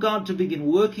 Allow God to begin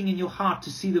working in your heart to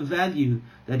see the value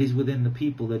that is within the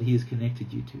people that He has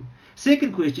connected you to.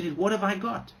 Second question is, what have I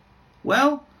got?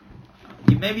 Well,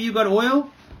 maybe you got oil.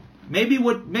 Maybe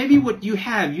what you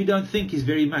have you don't think is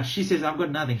very much. She says, I've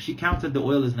got nothing. She counted the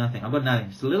oil as nothing. I've got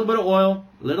nothing. It's a little bit of oil,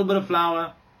 a little bit of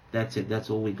flour. That's it. That's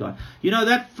all we got.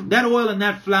 That oil and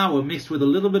that flour mixed with a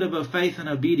little bit of her faith and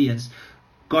obedience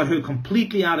got her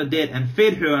completely out of debt and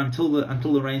fed her until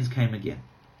the rains came again.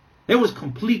 There was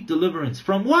complete deliverance.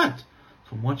 From what?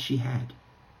 From what she had.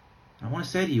 I want to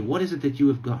say to you, what is it that you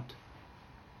have got?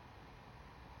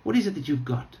 What is it that you've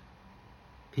got?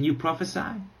 Can you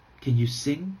prophesy? Can you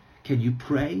sing? Can you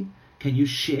pray? Can you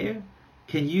share?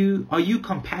 Are you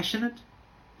compassionate?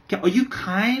 Are you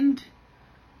kind?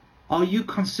 Are you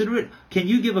considerate? Can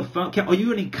you give a phone? Are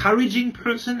you an encouraging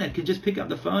person that can just pick up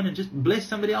the phone and just bless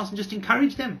somebody else and just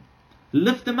encourage them?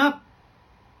 Lift them up?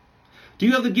 Do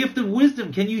you have the gift of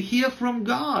wisdom? Can you hear from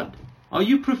God? Are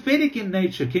you prophetic in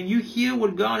nature? Can you hear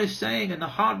what God is saying and the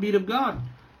heartbeat of God?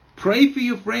 Pray for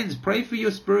your friends. Pray for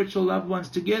your spiritual loved ones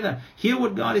together. Hear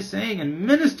what God is saying and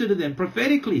minister to them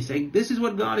prophetically. Say, this is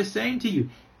what God is saying to you.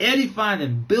 Edify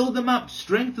them. Build them up.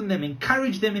 Strengthen them.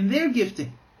 Encourage them in their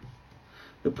gifting.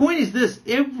 The point is this.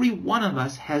 Every one of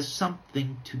us has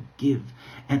something to give.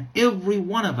 And every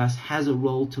one of us has a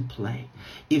role to play.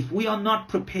 If we are not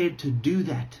prepared to do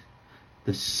that,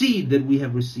 the seed that we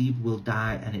have received will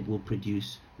die and it will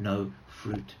produce no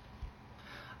fruit.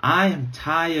 I am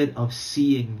tired of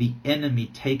seeing the enemy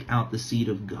take out the seed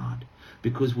of God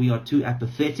because we are too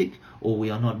apathetic or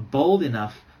we are not bold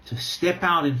enough to step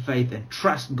out in faith and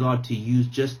trust God to use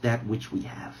just that which we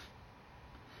have.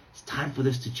 It's time for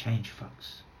this to change,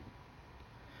 folks.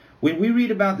 When we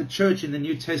read about the church in the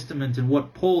New Testament and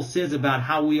what Paul says about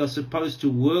how we are supposed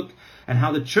to work and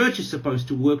how the church is supposed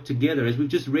to work together, as we've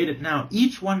just read it now,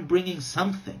 each one bringing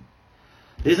something.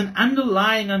 There's an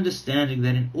underlying understanding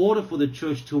that in order for the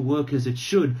church to work as it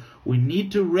should, we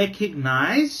need to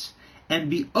recognize and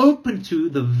be open to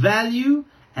the value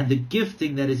and the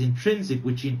gifting that is intrinsic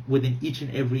within each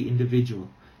and every individual,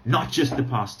 not just the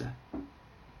pastor.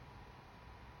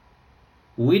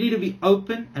 We need to be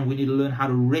open, and we need to learn how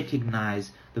to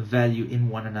recognize the value in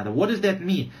one another. What does that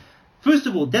mean? First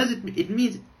of all, it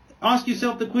means, ask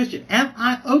yourself the question, am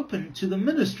I open to the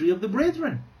ministry of the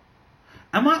brethren?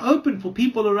 Am I open for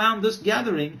people around this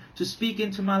gathering to speak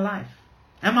into my life?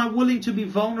 Am I willing to be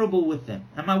vulnerable with them?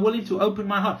 Am I willing to open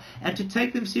my heart and to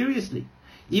take them seriously?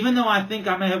 Even though I think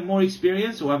I may have more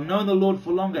experience or I've known the Lord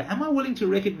for longer, am I willing to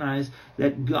recognize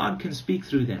that God can speak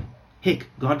through them? Heck,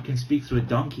 God can speak through a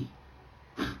donkey.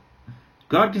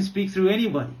 God can speak through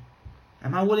anybody.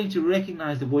 Am I willing to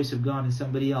recognize the voice of God in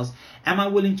somebody else? Am I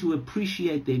willing to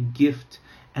appreciate their gift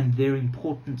and their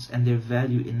importance and their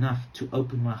value enough to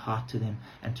open my heart to them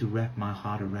and to wrap my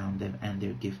heart around them and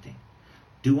their gifting?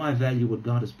 Do I value what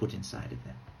God has put inside of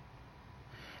them?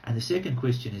 And the second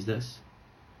question is this: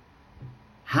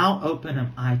 how open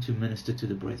am I to minister to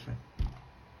the brethren?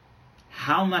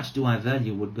 How much do I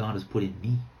value what God has put in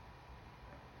me?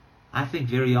 I think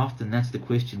very often that's the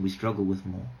question we struggle with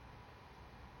more.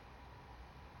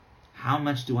 How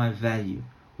much do I value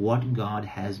what God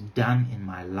has done in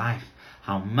my life?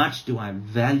 How much do I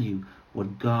value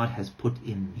what God has put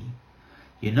in me?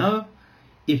 You know,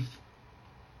 if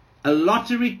a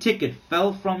lottery ticket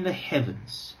fell from the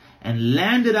heavens and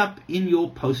landed up in your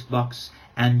post box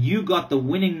and you got the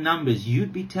winning numbers,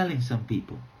 you'd be telling some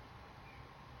people.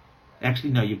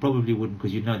 Actually, no, you probably wouldn't,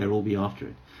 because you'd know they'll all be after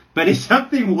it. But if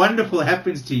something wonderful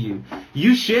happens to you,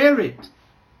 you share it.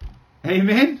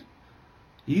 Amen?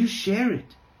 You share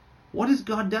it. What has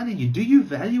God done in you? Do you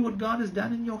value what God has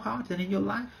done in your heart and in your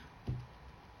life?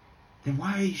 Then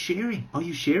why are you sharing? Are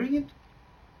you sharing it?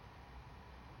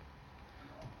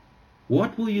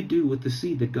 What will you do with the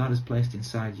seed that God has placed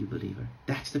inside you, believer?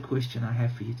 That's the question I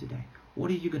have for you today. What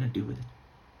are you going to do with it?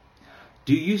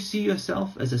 Do you see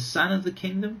yourself as a son of the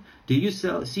kingdom? Do you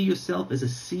see yourself as a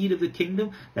seed of the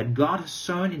kingdom that God has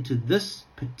sown into this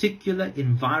particular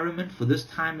environment for this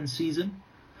time and season?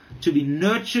 To be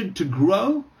nurtured, to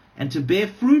grow, and to bear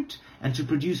fruit, and to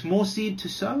produce more seed to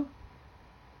sow?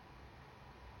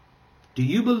 Do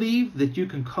you believe that you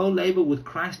can co-labor with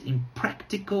Christ in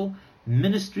practical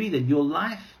ministry, that your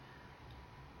life,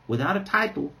 without a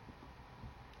title,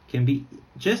 can be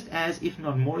just as, if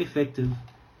not more effective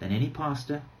than any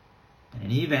pastor, than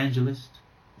any evangelist,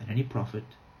 than any prophet,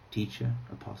 teacher,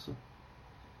 apostle?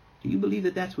 Do you believe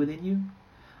that that's within you?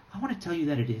 I want to tell you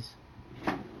that it is.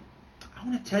 I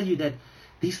want to tell you that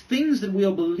these things that we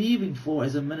are believing for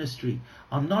as a ministry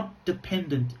are not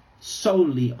dependent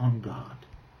solely on God.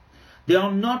 They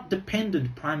are not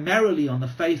dependent primarily on the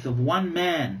faith of one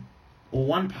man or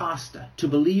one pastor to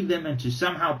believe them and to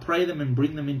somehow pray them and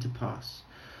bring them into pass.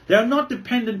 They are not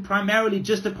dependent primarily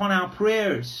just upon our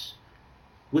prayers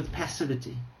with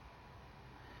passivity.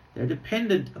 They're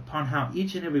dependent upon how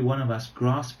each and every one of us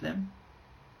grasp them.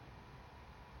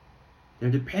 They're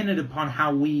dependent upon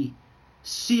how we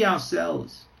see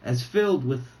ourselves as filled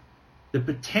with the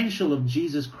potential of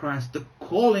Jesus Christ, the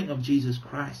calling of Jesus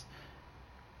Christ,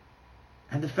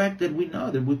 and the fact that we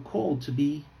know that we're called to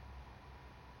be,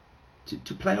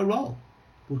 to play a role.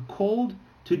 We're called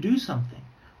to do something.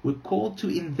 We're called to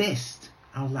invest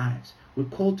our lives. We're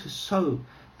called to sow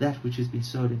that which has been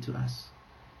sowed into us,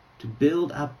 to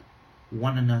build up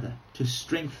one another, to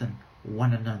strengthen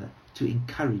one another, to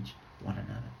encourage one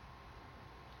another.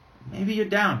 Maybe you're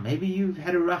down. Maybe you've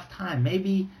had a rough time.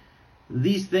 Maybe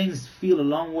these things feel a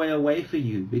long way away for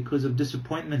you because of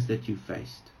disappointments that you've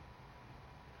faced.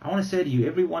 I want to say to you,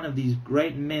 every one of these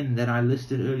great men that I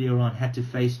listed earlier on had to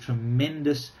face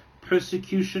tremendous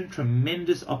persecution,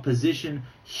 tremendous opposition,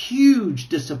 huge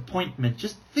disappointment.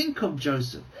 Just think of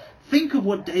Joseph. Think of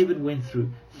what David went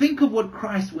through. Think of what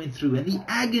Christ went through and the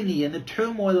agony and the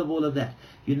turmoil of all of that.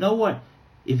 You know what?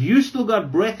 If you still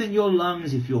got breath in your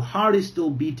lungs, if your heart is still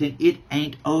beating, it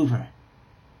ain't over.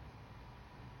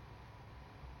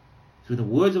 Through the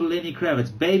words of Lenny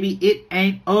Kravitz, baby, it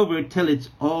ain't over till it's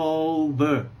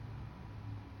over.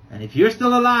 And if you're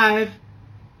still alive,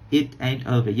 it ain't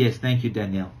over. Yes, thank you,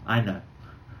 Danielle. I know.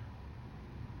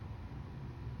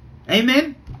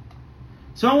 Amen?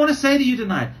 So I want to say to you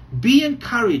tonight, be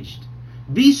encouraged.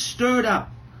 Be stirred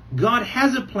up. God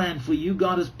has a plan for you.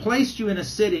 God has placed you in a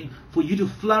setting for you to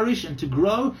flourish and to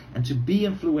grow and to be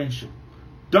influential.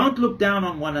 Don't look down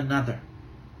on one another.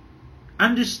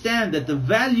 Understand that the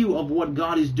value of what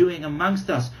God is doing amongst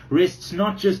us rests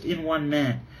not just in one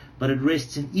man, but it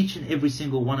rests in each and every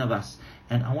single one of us.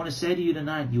 And I want to say to you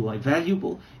tonight, you are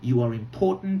valuable, you are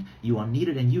important, you are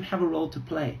needed, and you have a role to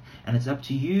play. And it's up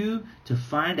to you to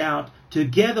find out,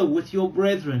 together with your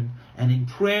brethren, and in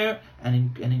prayer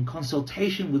and in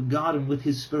consultation with God and with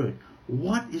His Spirit,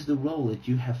 what is the role that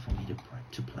you have for me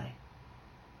to play?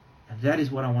 And that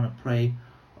is what I want to pray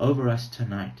over us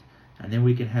tonight, and then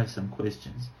we can have some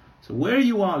questions. So where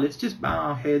you are, let's just bow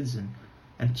our heads and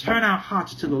turn our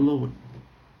hearts to the Lord.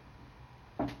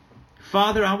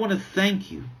 Father, I want to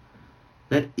thank you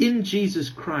that in Jesus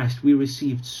Christ we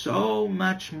received so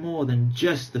much more than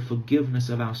just the forgiveness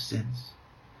of our sins.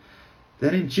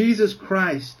 That in Jesus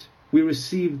Christ we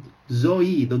received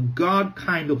Zoe, the God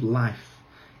kind of life,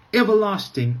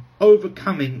 everlasting,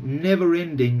 overcoming,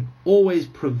 never-ending, always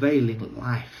prevailing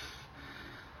life.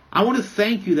 I want to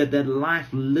thank you that that life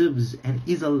lives and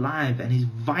is alive and is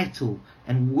vital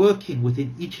and working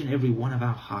within each and every one of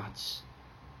our hearts.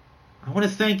 I want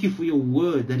to thank you for your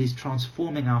word that is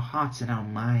transforming our hearts and our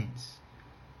minds.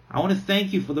 I want to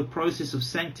thank you for the process of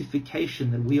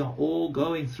sanctification that we are all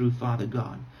going through, Father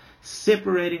God,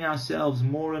 separating ourselves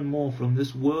more and more from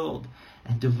this world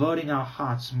and devoting our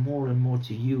hearts more and more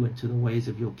to you and to the ways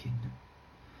of your kingdom.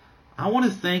 I want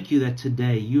to thank you that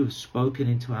today you have spoken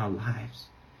into our lives,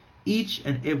 each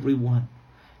and every one,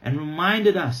 and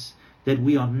reminded us that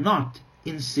we are not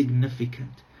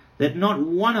insignificant, that not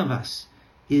one of us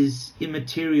is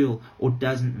immaterial or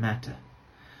doesn't matter,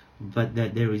 but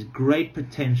that there is great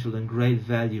potential and great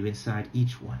value inside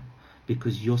each one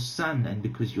because your Son and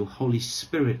because your Holy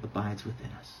Spirit abides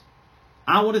within us.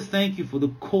 I want to thank you for the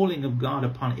calling of God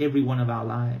upon every one of our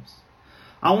lives.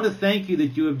 I want to thank you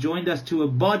that you have joined us to a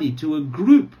body, to a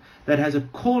group that has a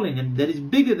calling and that is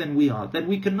bigger than we are, that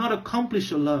we cannot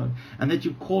accomplish alone, and that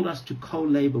you called us to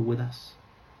co-labor with us.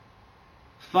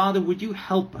 Father, would you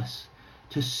help us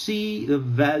to see the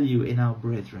value in our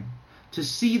brethren, to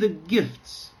see the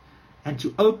gifts, and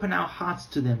to open our hearts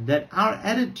to them, that our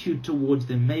attitude towards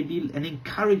them may be an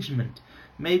encouragement,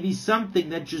 may be something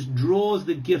that just draws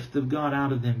the gift of God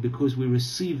out of them because we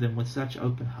receive them with such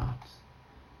open hearts.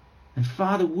 And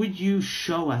Father, would you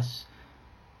show us,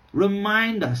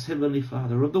 remind us, Heavenly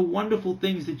Father, of the wonderful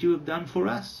things that you have done for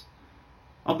us,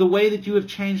 of the way that you have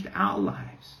changed our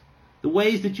lives, the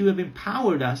ways that you have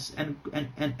empowered us and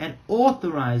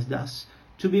authorized us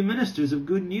to be ministers of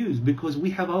good news because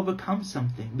we have overcome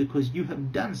something, because you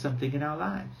have done something in our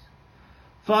lives.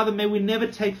 Father, may we never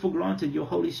take for granted your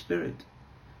Holy Spirit.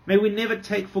 May we never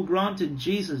take for granted,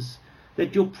 Jesus,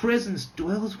 that your presence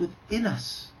dwells within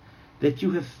us, that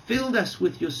you have filled us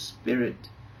with your Spirit,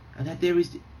 and that there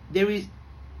is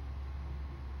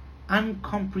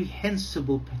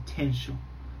incomprehensible potential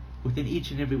within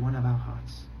each and every one of our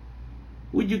hearts.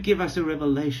 Would you give us a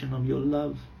revelation of your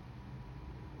love?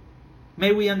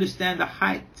 May we understand the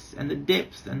heights and the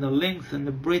depth and the length and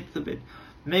the breadth of it.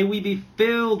 May we be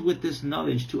filled with this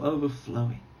knowledge to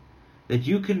overflowing, that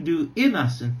you can do in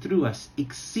us and through us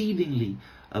exceedingly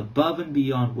above and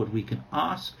beyond what we can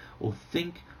ask or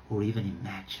think or even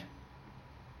imagine.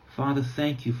 Father,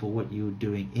 thank you for what you are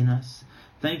doing in us.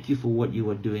 Thank you for what you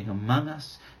are doing among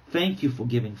us. Thank you for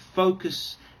giving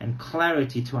focus and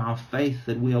clarity to our faith,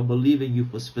 that we are believing you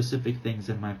for specific things.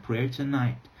 And my prayer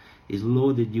tonight is,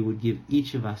 Lord, that you would give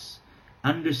each of us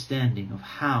understanding of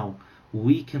how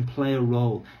we can play a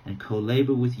role and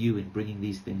co-labor with you in bringing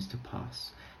these things to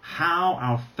pass. How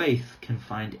our faith can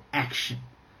find action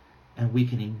and we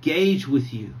can engage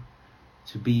with you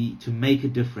to make a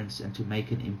difference and to make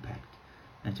an impact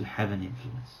and to have an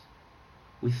influence.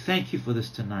 We thank you for this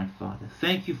tonight, Father.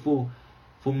 Thank you for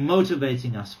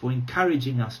motivating us, for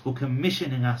encouraging us, for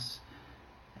commissioning us.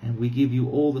 And we give you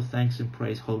all the thanks and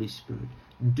praise, Holy Spirit.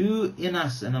 Do in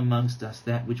us and amongst us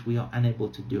that which we are unable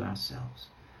to do ourselves.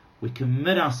 We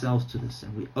commit ourselves to this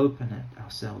and we open it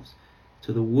ourselves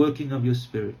to the working of your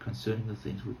Spirit concerning the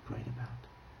things we've prayed about.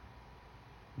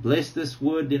 Bless this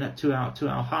word to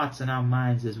our hearts and our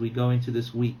minds as we go into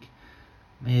this week.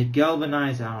 May it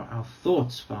galvanize our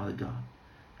thoughts, Father God,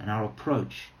 and our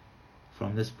approach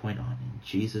from this point on. In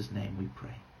Jesus' name we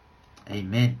pray.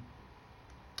 Amen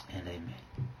and amen.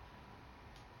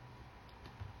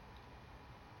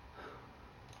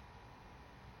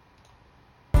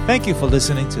 Thank you for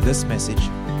listening to this message.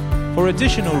 For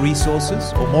additional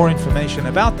resources or more information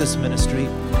about this ministry,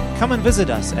 come and visit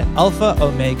us at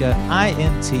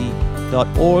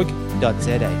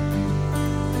alphaomegaint.org.za.